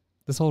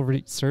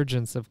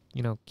resurgence of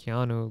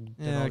Keanu.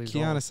 Yeah,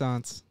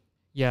 Keanu-sans.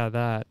 Yeah,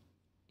 that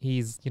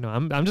he's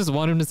I'm just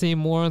wanting to see him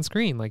more on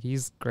screen. Like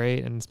he's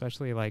great, and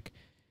especially like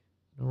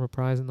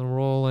reprising the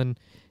role, and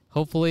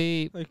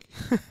hopefully like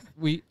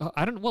we.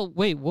 I don't. Well,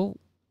 wait. Well,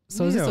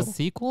 so is this a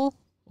sequel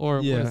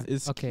or yeah?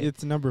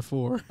 it's number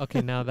 4.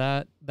 Okay, now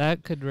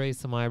that could raise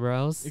some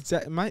eyebrows.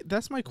 Exactly.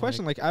 That's my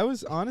question. Like I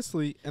was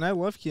honestly, and I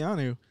love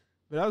Keanu,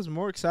 but I was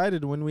more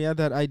excited when we had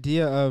that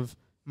idea of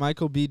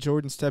Michael B.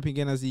 Jordan stepping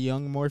in as a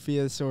young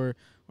Morpheus or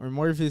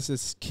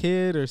Morpheus'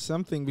 kid or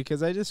something,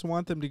 because I just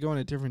want them to go in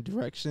a different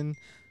direction,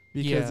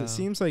 because it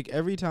seems like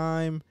every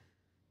time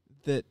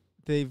that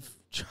they've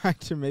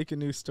tried to make a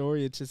new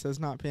story, it just has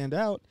not panned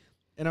out.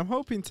 And I'm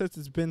hoping, since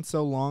it's been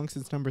so long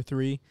since number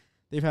 3,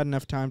 they've had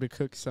enough time to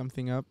cook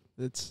something up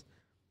that's,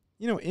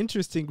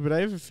 interesting. But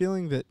I have a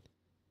feeling that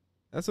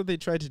that's what they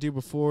tried to do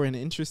before, and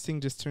interesting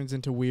just turns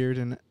into weird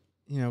and,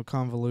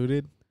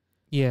 convoluted.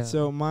 Yeah.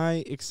 So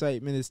my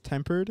excitement is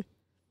tempered,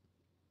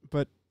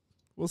 but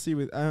we'll see.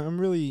 I'm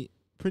really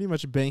pretty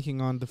much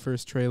banking on the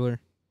first trailer.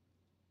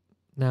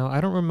 Now, I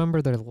don't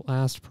remember their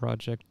last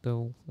project,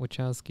 though,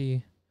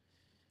 Wachowski.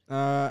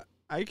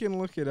 I can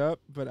look it up,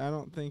 but I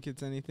don't think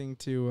it's anything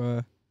to write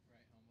home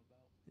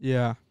about.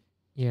 Yeah.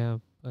 Yeah,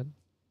 but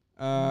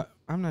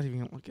I'm not even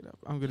going to look it up.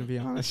 I'm going to be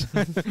honest.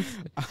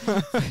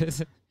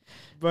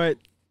 But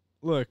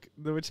look,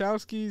 the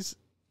Wachowskis,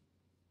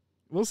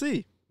 we'll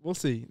see. We'll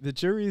see. The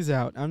jury is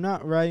out. I'm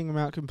not writing them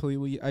out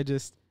completely. I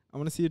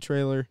want to see a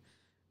trailer.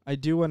 I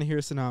do want to hear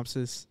a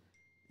synopsis,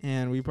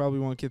 and we probably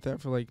won't get that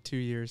for like 2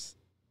 years.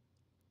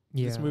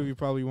 Yeah. This movie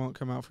probably won't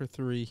come out for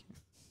 3.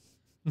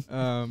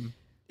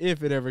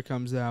 If it ever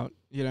comes out,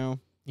 Yeah.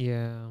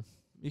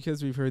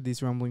 because we've heard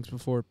these rumblings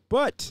before.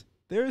 But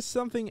there is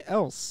something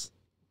else.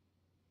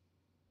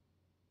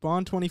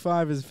 Bond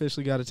 25 has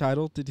officially got a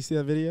title. Did you see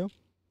that video?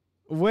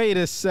 Wait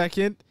a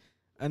second.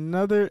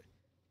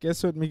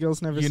 Guess what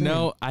Miguel's never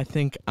seen? I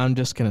think I'm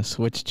just going to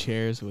switch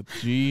chairs with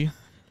G.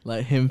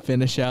 Let him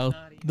finish out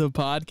the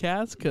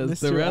podcast, because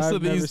the rest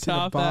of these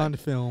top Bond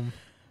film.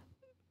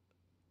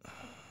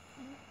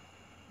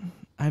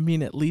 I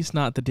mean, at least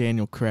not the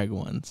Daniel Craig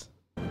ones.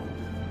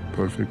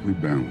 Perfectly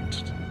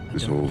balanced.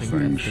 This whole think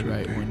thing that's should the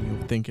right be. one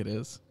you think it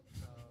is.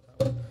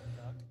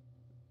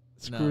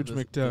 Scrooge No,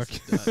 McDuck.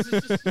 this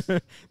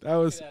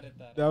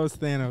that was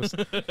Thanos.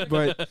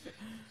 But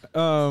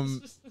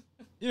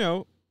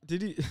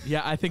did you?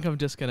 Yeah, I think I'm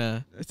just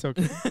gonna. It's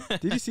okay.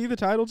 Did you see the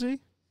title, G?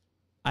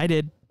 I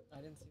did.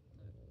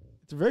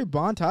 It's a very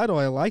Bond title.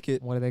 I like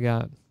it. What do they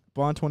got?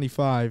 Bond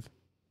 25.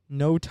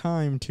 No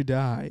Time to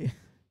Die.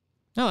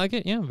 No, I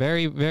get,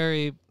 very,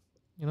 very,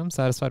 I'm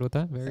satisfied with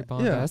that. Very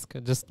Bond-esque.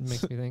 It just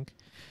makes me think.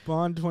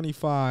 Bond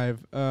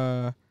 25.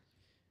 Oh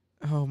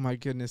my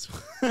goodness.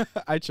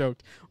 I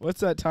choked. What's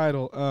that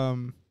title?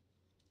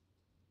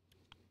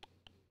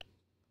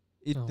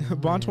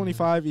 Bond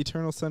 25,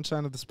 Eternal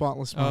Sunshine of the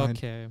Spotless Mind.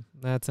 Okay,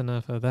 that's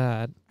enough of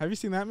that. Have you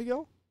seen that,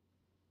 Miguel?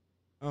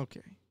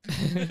 Okay.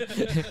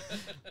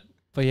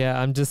 But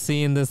yeah, I'm just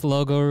seeing this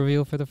logo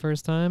reveal for the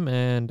first time,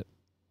 and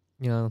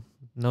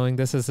knowing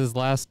this is his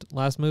last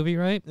movie,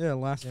 right? Yeah,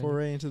 last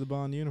foray into the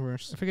Bond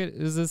universe. I forget,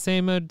 is it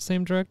the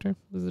same director?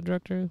 Who's the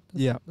director?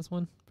 This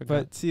one.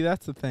 But see,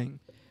 that's the thing.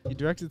 He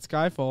directed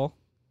Skyfall.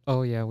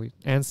 Oh yeah,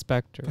 and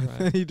Spectre.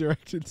 Right? He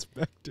directed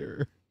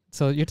Spectre.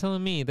 So you're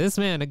telling me this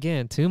man,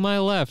 again, to my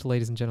left,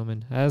 ladies and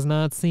gentlemen, has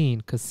not seen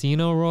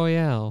Casino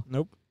Royale.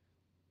 Nope.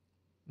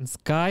 And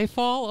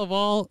Skyfall of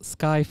all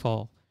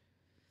Skyfall.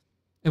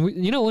 And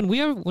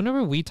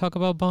whenever we talk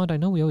about Bond, I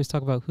know we always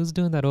talk about who's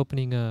doing that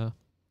opening. The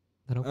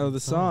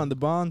song, the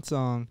Bond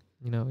song.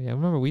 I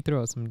remember we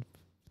throw out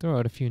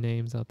a few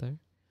names out there.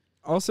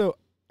 Also,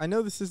 I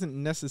know this isn't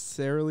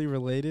necessarily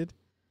related,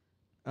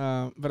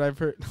 but I've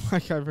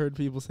heard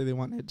people say they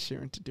want Ed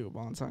Sheeran to do a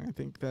Bond song. I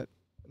think that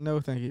no,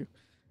 thank you.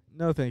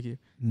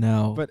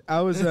 No. But I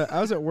was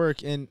at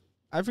work, and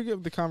I forget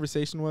what the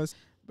conversation was,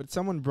 but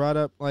someone brought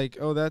up like,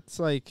 oh, that's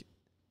like,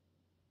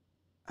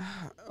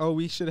 oh,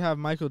 we should have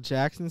Michael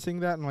Jackson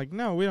sing that. And I'm like,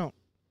 no, we don't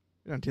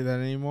do that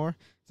anymore.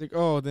 It's like,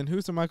 oh, then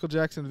who's the Michael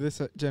Jackson of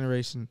this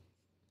generation?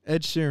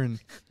 Ed Sheeran.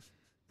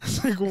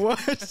 It's like, what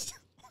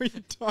are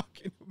you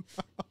talking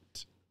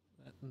about?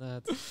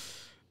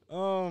 That's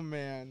Oh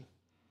man.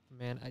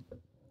 man.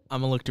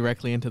 I'm gonna look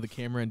directly into the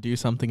camera and do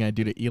something I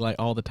do to Eli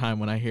all the time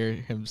when I hear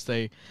him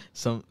say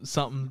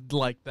something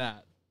like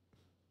that.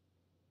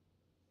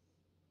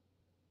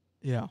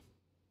 Yeah.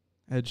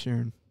 Ed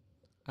Sheeran.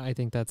 I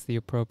think that's the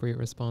appropriate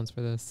response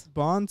for this.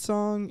 Bond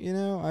song,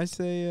 I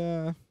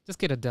say, Just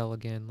get Adele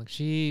again. Like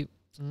she,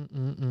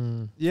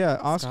 yeah,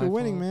 Oscar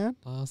winning, Skyfall.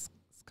 man.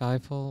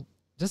 Skyfall.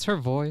 Just her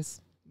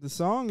voice. The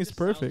song is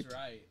perfect.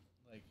 Right.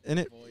 And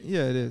it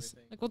is.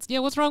 Like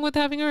what's wrong with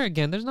having her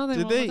again? There's nothing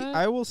Did wrong they, with that.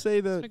 I will say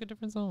Just that, make a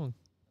different song.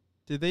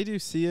 did they do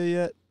Sia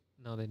yet?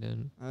 No, they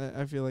didn't.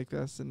 I feel like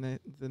that's the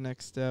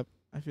next step.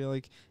 I feel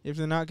like if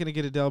they're not going to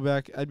get Adele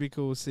back, I'd be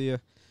cool with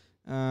Sia.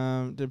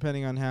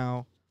 Depending on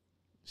how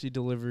she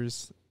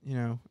delivers,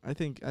 I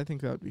think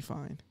that would be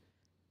fine.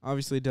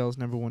 Obviously, Adele's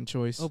number one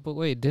choice. Oh, but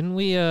wait, didn't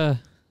we?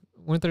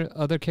 Weren't there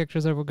other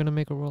characters that were gonna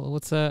make a role?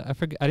 What's I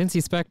forget. I didn't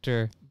see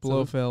Spectre.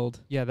 Blofeld.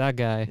 Yeah, that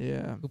guy.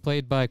 Yeah. Who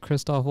played by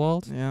Christoph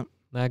Waltz. Yeah.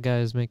 That guy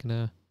is making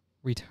a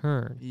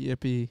return.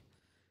 Yippee.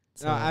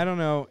 So, I don't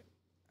know.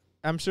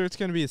 I'm sure it's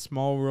going to be a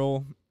small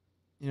role.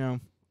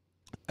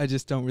 I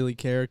just don't really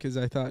care because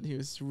I thought he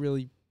was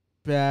really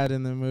bad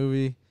in the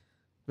movie.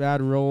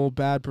 Bad role,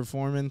 bad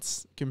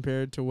performance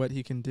compared to what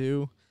he can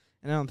do.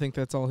 And I don't think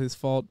that's all his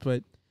fault,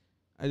 but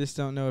I just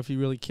don't know if he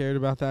really cared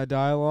about that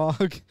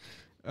dialogue.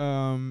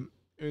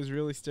 It was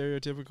really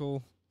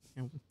stereotypical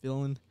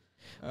villain.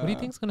 what do you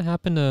think's gonna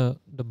happen to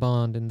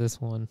Bond in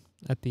this one?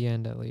 At the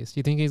end, at least.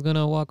 You think he's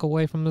gonna walk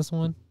away from this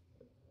one?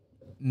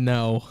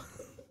 No.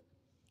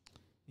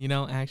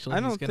 Actually, I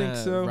don't he's gonna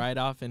think so. ride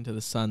off into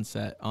the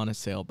sunset on a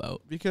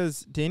sailboat.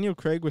 Because Daniel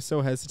Craig was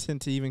so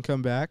hesitant to even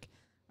come back.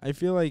 I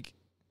feel like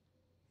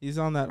he's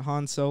on that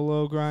Han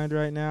Solo grind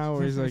right now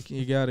where he's like,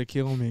 you got to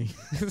kill me.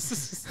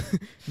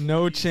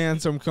 No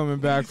chance I'm coming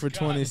back for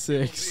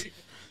 26.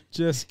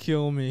 Just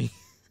kill me.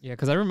 Yeah,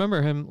 because I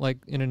remember him like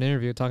in an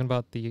interview talking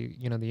about the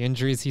the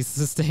injuries he's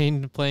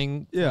sustained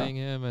playing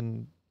him,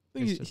 and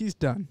I think he's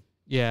done.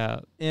 Yeah,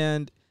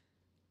 and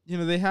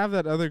they have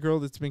that other girl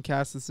that's been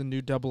cast as the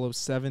new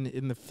 007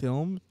 in the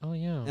film. Oh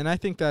yeah, And I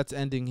think that's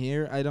ending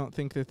here. I don't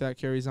think that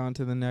carries on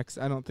to the next.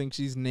 I don't think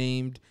she's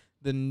named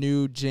the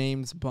new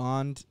James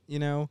Bond.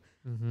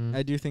 Mm-hmm.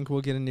 I do think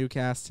we'll get a new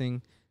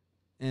casting,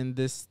 and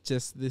this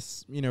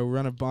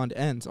run of Bond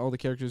ends. All the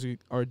characters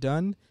are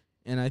done,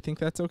 and I think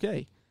that's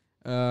okay.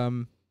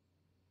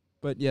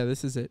 But yeah,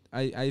 this is it.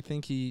 I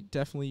think he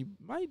definitely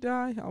might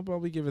die. I'll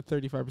probably give it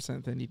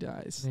 35% that he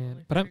dies.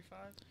 Man, but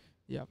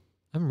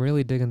I'm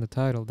really digging the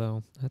title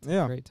though. That's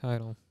a great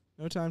title.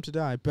 No Time to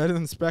Die. Better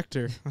than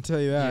Spectre, I'll tell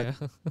you that.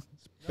 Yeah.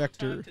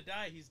 Spectre. No Time to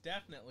Die, he's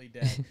definitely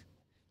dead.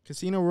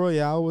 Casino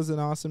Royale was an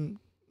awesome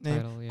name.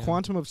 Title, yeah.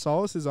 Quantum of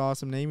Solace is an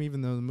awesome name,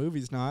 even though the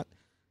movie's not.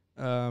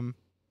 But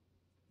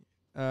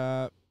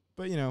how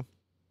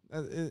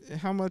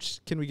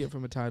much can we get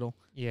from a title?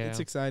 Yeah. It's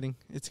exciting.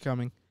 It's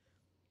coming.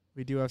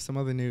 We do have some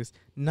other news.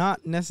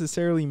 Not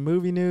necessarily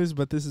movie news,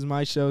 but this is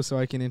my show, so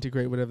I can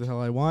integrate whatever the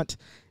hell I want.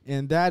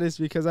 And that is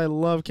because I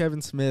love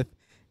Kevin Smith.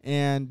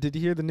 And did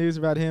you hear the news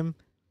about him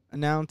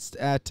announced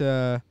at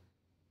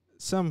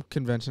some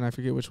convention? I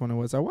forget which one it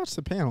was. I watched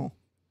the panel.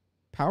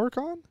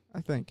 PowerCon,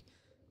 I think.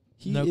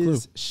 He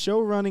is show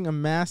running a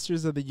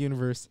Masters of the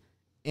Universe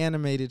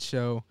animated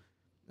show,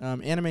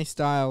 anime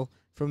style,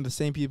 from the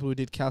same people who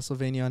did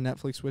Castlevania on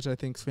Netflix, which I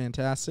think is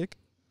fantastic.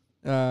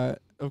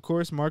 Of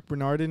course, Mark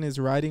Bernardin is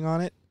writing on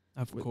it.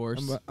 Of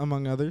course.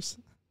 Among others.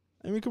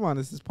 I mean, come on,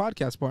 this is his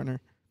podcast partner.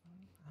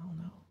 I don't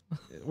know.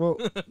 Well,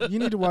 you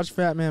need to watch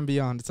Fat Man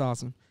Beyond. It's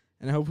awesome.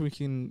 And I hope we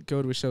can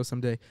go to a show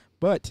someday.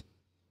 But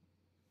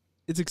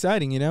it's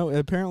exciting,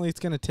 Apparently it's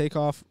going to take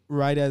off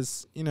right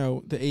as, the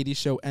 80s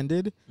show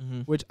ended,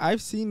 which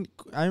I've seen.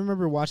 I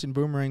remember watching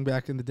Boomerang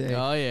back in the day.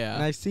 Oh, yeah.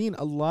 And I've seen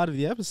a lot of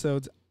the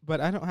episodes, but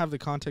I don't have the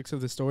context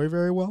of the story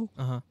very well.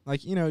 Uh-huh.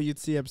 Like, you'd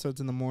see episodes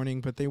in the morning,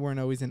 but they weren't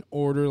always in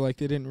order. Like,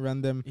 they didn't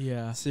run them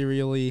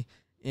serially,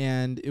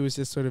 and it was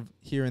just sort of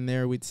here and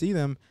there we'd see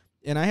them.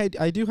 And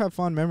I do have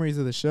fond memories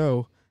of the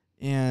show,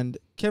 and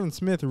Kevin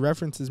Smith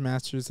references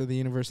Masters of the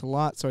Universe a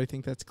lot, so I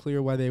think that's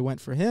clear why they went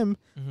for him,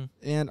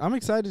 and I'm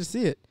excited to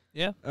see it.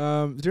 Yeah.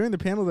 During the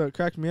panel, though, it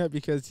cracked me up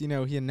because, he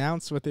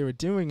announced what they were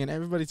doing, and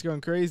everybody's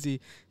going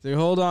crazy. He's like,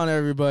 hold on,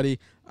 everybody.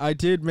 I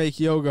did make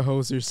yoga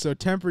hosers, so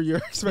temper your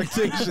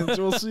expectations.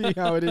 We'll see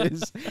how it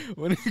is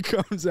when it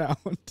comes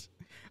out.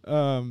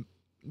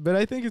 But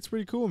I think it's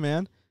pretty cool,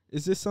 man.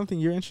 Is this something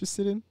you're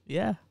interested in?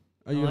 Yeah.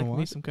 Are you like gonna me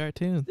watch some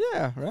cartoons?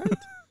 Yeah, right?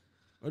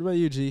 What about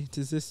you, G?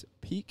 Does this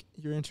pique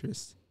your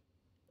interest?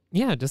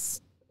 Yeah,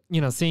 just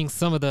seeing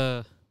some of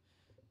the,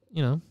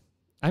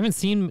 I haven't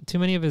seen too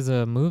many of his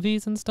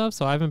movies and stuff,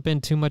 so I haven't been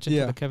too much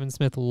into the Kevin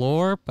Smith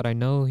lore. But I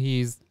know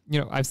he's,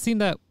 I've seen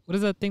that. What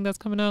is that thing that's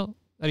coming out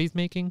that he's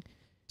making?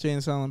 Jay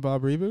and Silent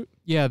Bob reboot.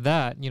 Yeah,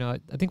 that. You know,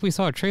 I think we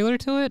saw a trailer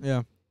to it.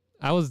 Yeah.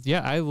 I loved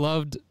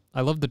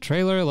the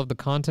trailer. I loved the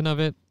content of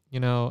it. You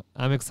know,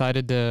 I'm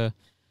excited to,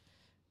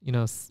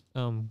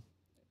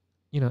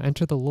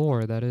 enter the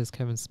lore that is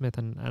Kevin Smith,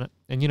 and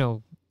you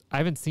know, I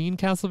haven't seen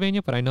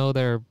Castlevania, but I know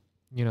their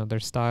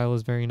style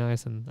is very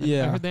nice, and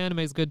I heard the anime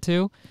is good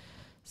too.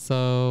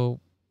 So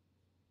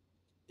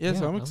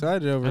so I'm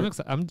excited over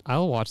it.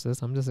 I'll watch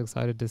this. I'm just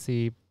excited to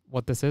see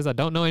what this is. I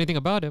don't know anything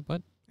about it,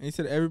 but and he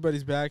said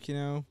everybody's back. You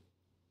know,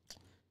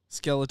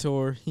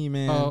 Skeletor,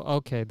 He-Man. Oh,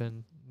 okay,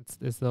 then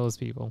it's those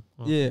people.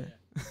 Oh. Yeah.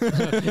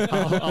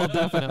 I'll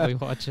definitely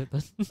watch it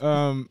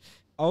then.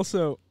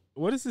 Also,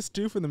 what does this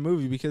do for the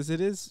movie? Because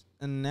it is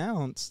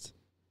announced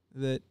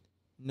that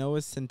Noah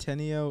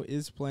Centineo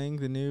is playing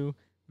the new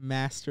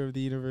Master of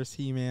the Universe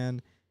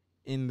He-Man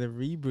in the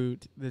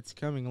reboot that's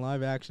coming,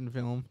 live action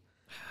film.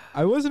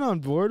 I wasn't on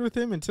board with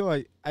him until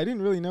I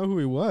didn't really know who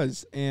he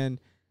was, and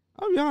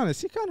I'll be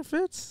honest, he kind of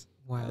fits.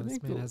 Wow,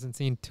 this man hasn't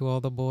seen To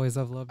All the Boys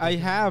I've Loved. I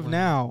have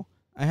now,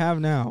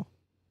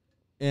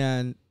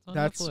 and it's on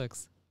that's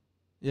Netflix.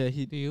 Yeah,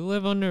 Do you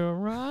live under a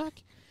rock?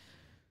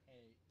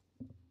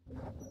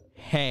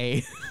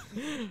 Hey.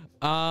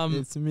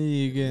 It's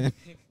me again.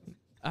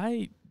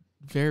 I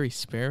very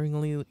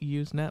sparingly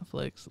use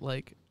Netflix.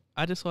 Like,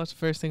 I just watched the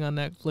first thing on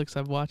Netflix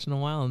I've watched in a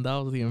while, and that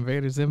was the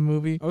Invader Zim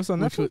movie. Oh, it's on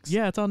Netflix?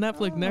 Yeah, it's on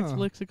Netflix. Oh.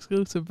 Netflix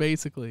exclusive,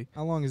 basically.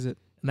 How long is it?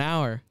 An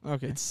hour.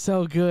 Okay. It's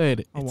so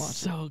good. I'll It's watch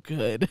so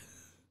good.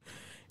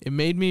 It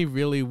made me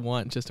really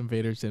want just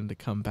Invader Zim to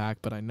come back,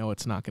 but I know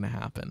it's not going to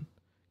happen.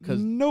 Because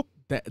Nope.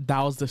 that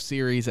was the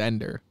series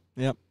ender.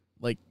 Yep.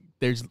 Like,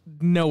 there's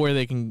nowhere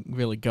they can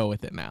really go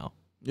with it now.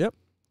 Yep.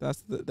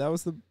 That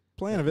was the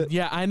plan of it.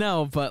 Yeah, I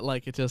know, but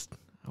like I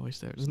wish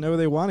there was. There's nowhere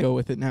they want to go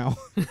with it now.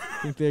 I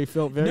think they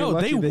felt very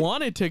lucky. No, they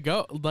wanted to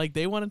go. Like,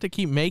 they wanted to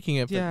keep making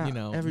it, Yeah, but, you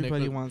know.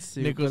 everybody wants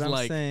to. Nick but was I'm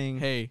like, saying,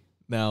 hey,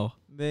 no.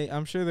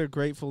 I'm sure they're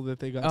grateful that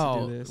they got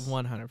to do this.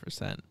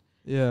 100%.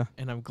 Yeah.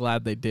 And I'm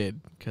glad they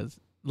did, because,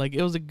 like,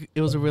 it was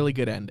a really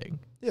good ending.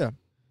 Yeah.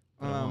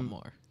 But I want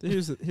more.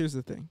 Here's the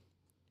thing.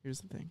 Here's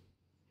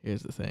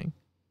the thing.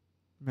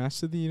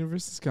 Master of the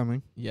Universe is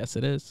coming. Yes,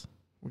 it is.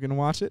 We're gonna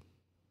watch it.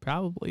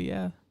 Probably,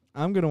 yeah.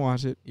 I'm gonna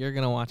watch it. You're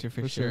gonna watch it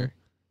for sure.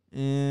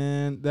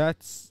 And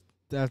that's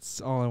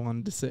all I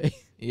wanted to say.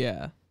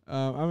 Yeah.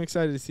 I'm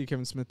excited to see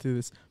Kevin Smith do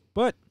this.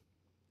 But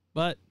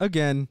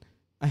again,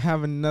 I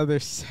have another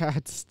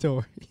sad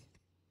story.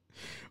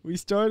 We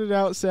started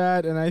out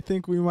sad, and I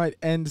think we might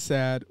end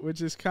sad,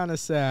 which is kind of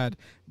sad,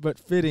 but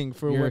fitting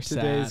for You're what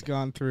today's sad.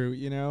 gone through,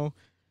 you know?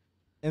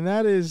 And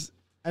that is,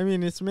 I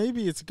mean, it's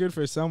good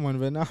for someone,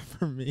 but not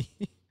for me.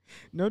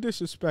 No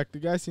disrespect. The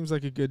guy seems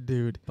like a good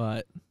dude.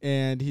 But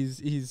And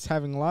he's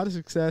having a lot of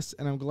success,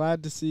 and I'm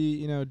glad to see,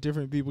 you know,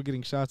 different people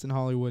getting shots in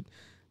Hollywood.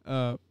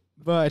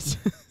 But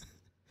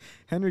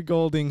Henry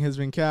Golding has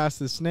been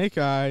cast as Snake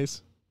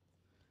Eyes.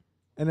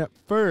 And at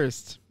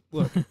first,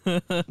 look,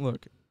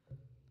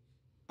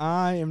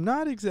 I am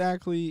not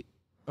exactly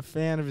a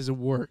fan of his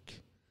work.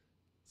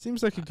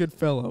 Seems like a good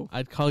fellow.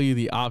 I'd call you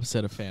the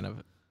opposite of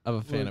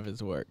a fan of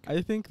his work.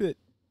 I think that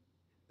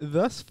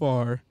thus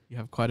far, You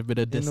have quite a bit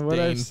of in what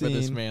I've disdain for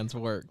this seen- man's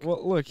work.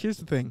 well, look, here's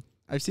the thing.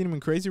 I've seen him in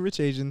Crazy Rich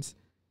Asians,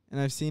 and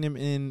I've seen him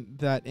in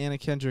that Anna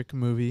Kendrick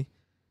movie.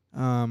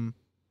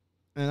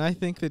 And I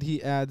think that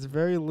he adds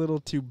very little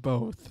to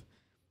both.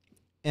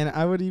 And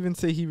I would even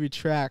say he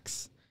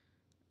retracts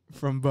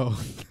from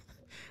both.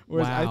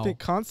 Whereas I Wow. think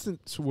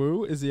Constance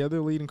Wu is the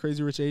other lead in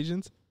Crazy Rich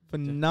Asians.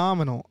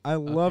 Phenomenal. I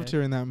loved Okay.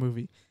 her in that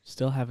movie.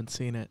 Still haven't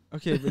seen it.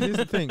 Okay, but here's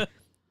the thing.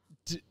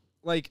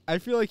 I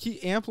feel like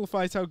he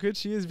amplifies how good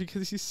she is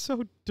because he's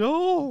so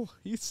dull.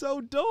 He's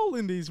so dull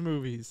in these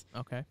movies.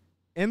 Okay.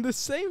 And the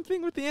same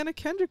thing with the Anna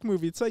Kendrick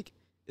movie. It's like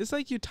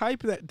you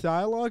type that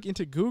dialogue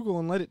into Google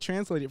and let it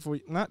translate it for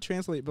you. Not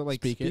translate, but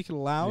like speak it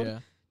aloud. Yeah.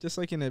 Just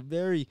like in a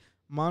very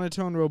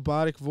monotone,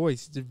 robotic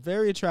voice. He's a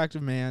very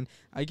attractive man.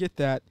 I get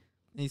that.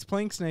 And he's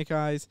playing Snake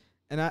Eyes.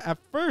 And at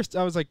first,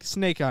 I was like,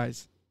 Snake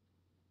Eyes.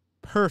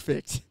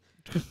 Perfect.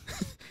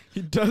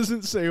 He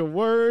doesn't say a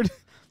word.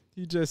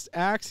 He just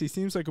acts. He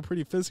seems like a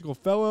pretty physical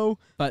fellow.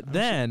 But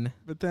then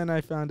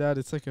I found out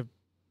it's like a,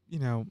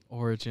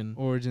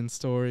 origin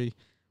story.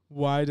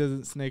 Why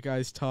doesn't Snake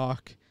Eyes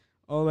talk?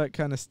 All that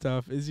kind of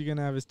stuff. Is he going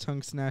to have his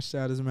tongue snatched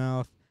out his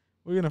mouth?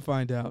 We're going to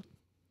find out.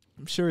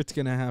 I'm sure it's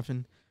going to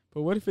happen.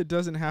 But what if it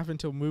doesn't happen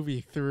till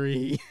movie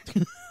 3?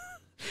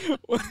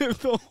 What if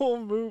the whole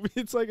movie,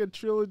 it's like a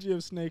trilogy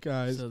of Snake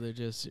Eyes? So they're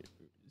just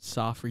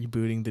soft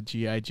rebooting the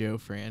G.I. Joe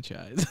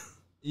franchise.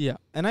 Yeah.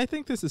 And I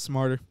think this is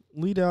smarter.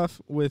 Lead off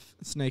with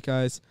Snake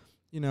Eyes.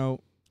 And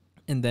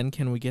then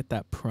can we get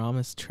that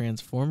promised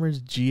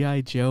Transformers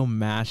G.I. Joe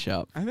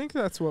mashup? I think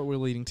that's what we're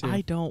leading to.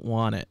 I don't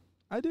want it.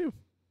 I do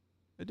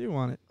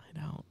want it. I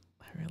don't.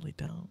 I really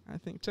don't. I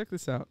think, check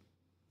this out.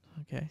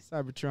 Okay.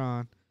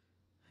 Cybertron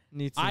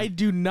needs some. I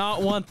do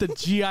not want the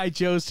G.I.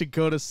 Joes to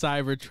go to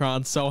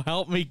Cybertron, so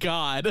help me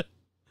God.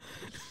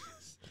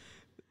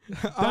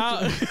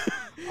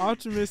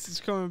 Optimus is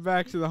coming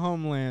back to the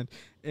homeland,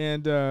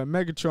 and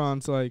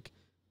Megatron's like,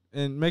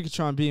 and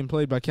Megatron being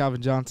played by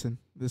Calvin Johnson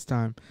this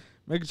time.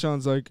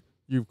 Megatron's like,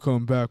 "You've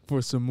come back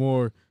for some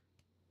more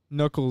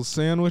Knuckles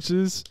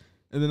sandwiches,"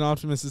 and then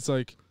Optimus is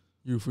like,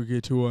 "You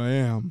forget who I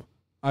am.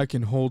 I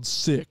can hold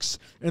 6."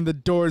 And the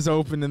doors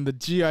open and the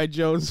G.I.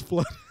 Joes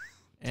flood.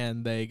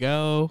 And they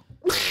go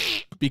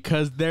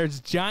because there's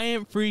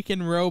giant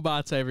freaking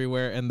robots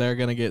everywhere, and they're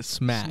gonna get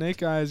smacked.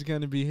 Snake Eye's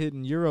gonna be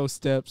hitting Euro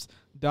steps,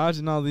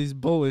 dodging all these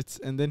bullets,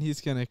 and then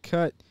he's gonna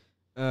cut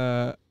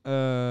the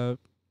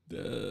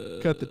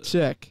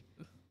check.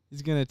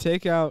 He's gonna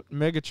take out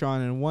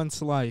Megatron in one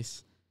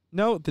slice.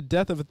 No, the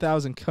death of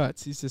 1,000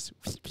 cuts. He's just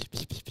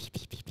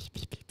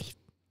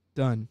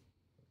done.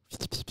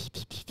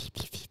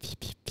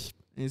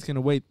 And he's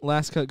gonna wait.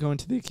 Last cut going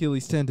to the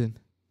Achilles tendon.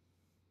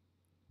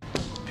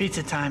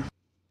 Pizza time.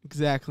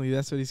 Exactly.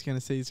 That's what he's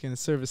gonna say. He's gonna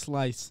serve a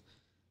slice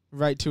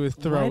right to his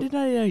throat.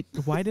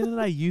 Why didn't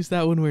I use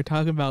that when we were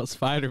talking about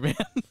Spider-Man?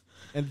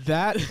 And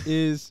that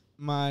is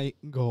my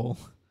goal.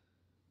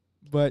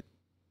 But,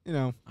 you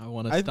know, I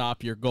want to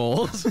stop your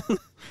goals.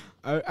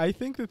 I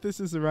think that this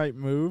is the right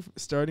move,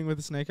 starting with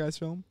the Snake Eyes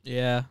film.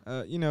 Yeah.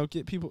 You know,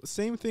 get people.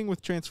 Same thing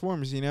with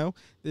Transformers, you know.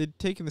 They're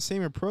taking the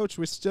same approach,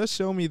 which does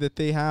show me that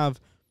they have,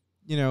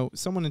 you know,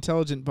 someone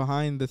intelligent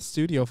behind the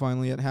studio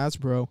finally at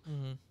Hasbro,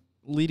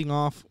 leading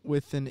off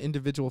with an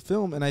individual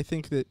film. And I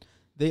think that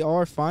they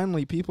are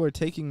finally, people are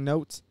taking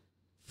notes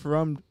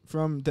from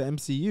the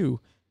MCU.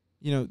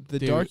 You know, the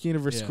Dark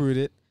Universe screwed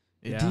it.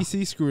 Yeah.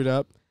 DC screwed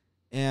up.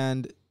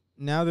 And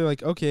now they're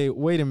like, okay,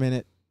 wait a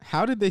minute.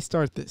 How did they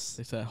start this?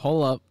 They said,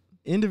 hold up.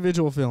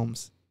 Individual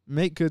films.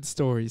 Make good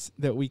stories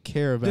that we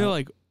care about. They're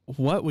like,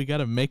 what? We got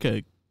to make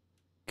a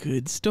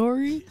good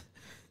story?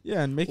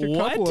 Yeah, and make a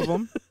couple of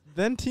them,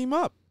 then team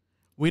up.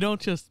 We don't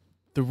just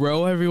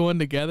throw everyone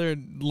together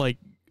and, like,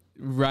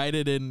 write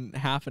it in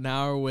half an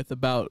hour with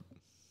about,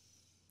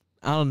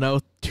 I don't know,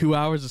 2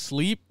 hours of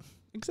sleep.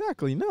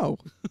 Exactly, no.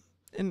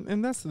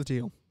 and that's the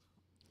deal.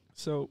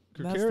 So,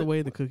 that's the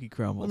way the cookie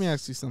crumbles. Let me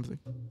ask you something.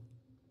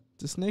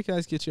 Does Snake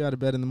Eyes get you out of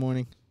bed in the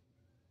morning?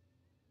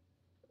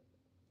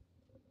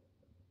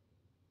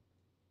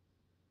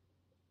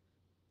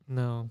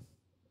 No.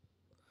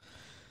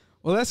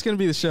 Well, that's going to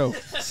be the show.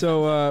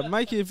 So,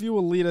 Mikey, if you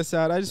will lead us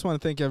out, I just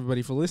want to thank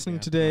everybody for listening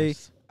today.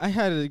 I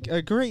had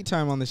a great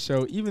time on the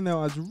show, even though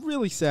I was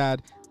really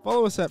sad.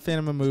 Follow us at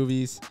Phantom of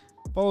Movies.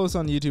 Follow us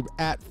on YouTube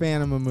at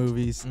Phantom of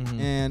Movies.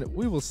 And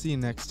we will see you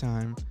next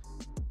time.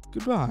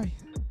 Goodbye.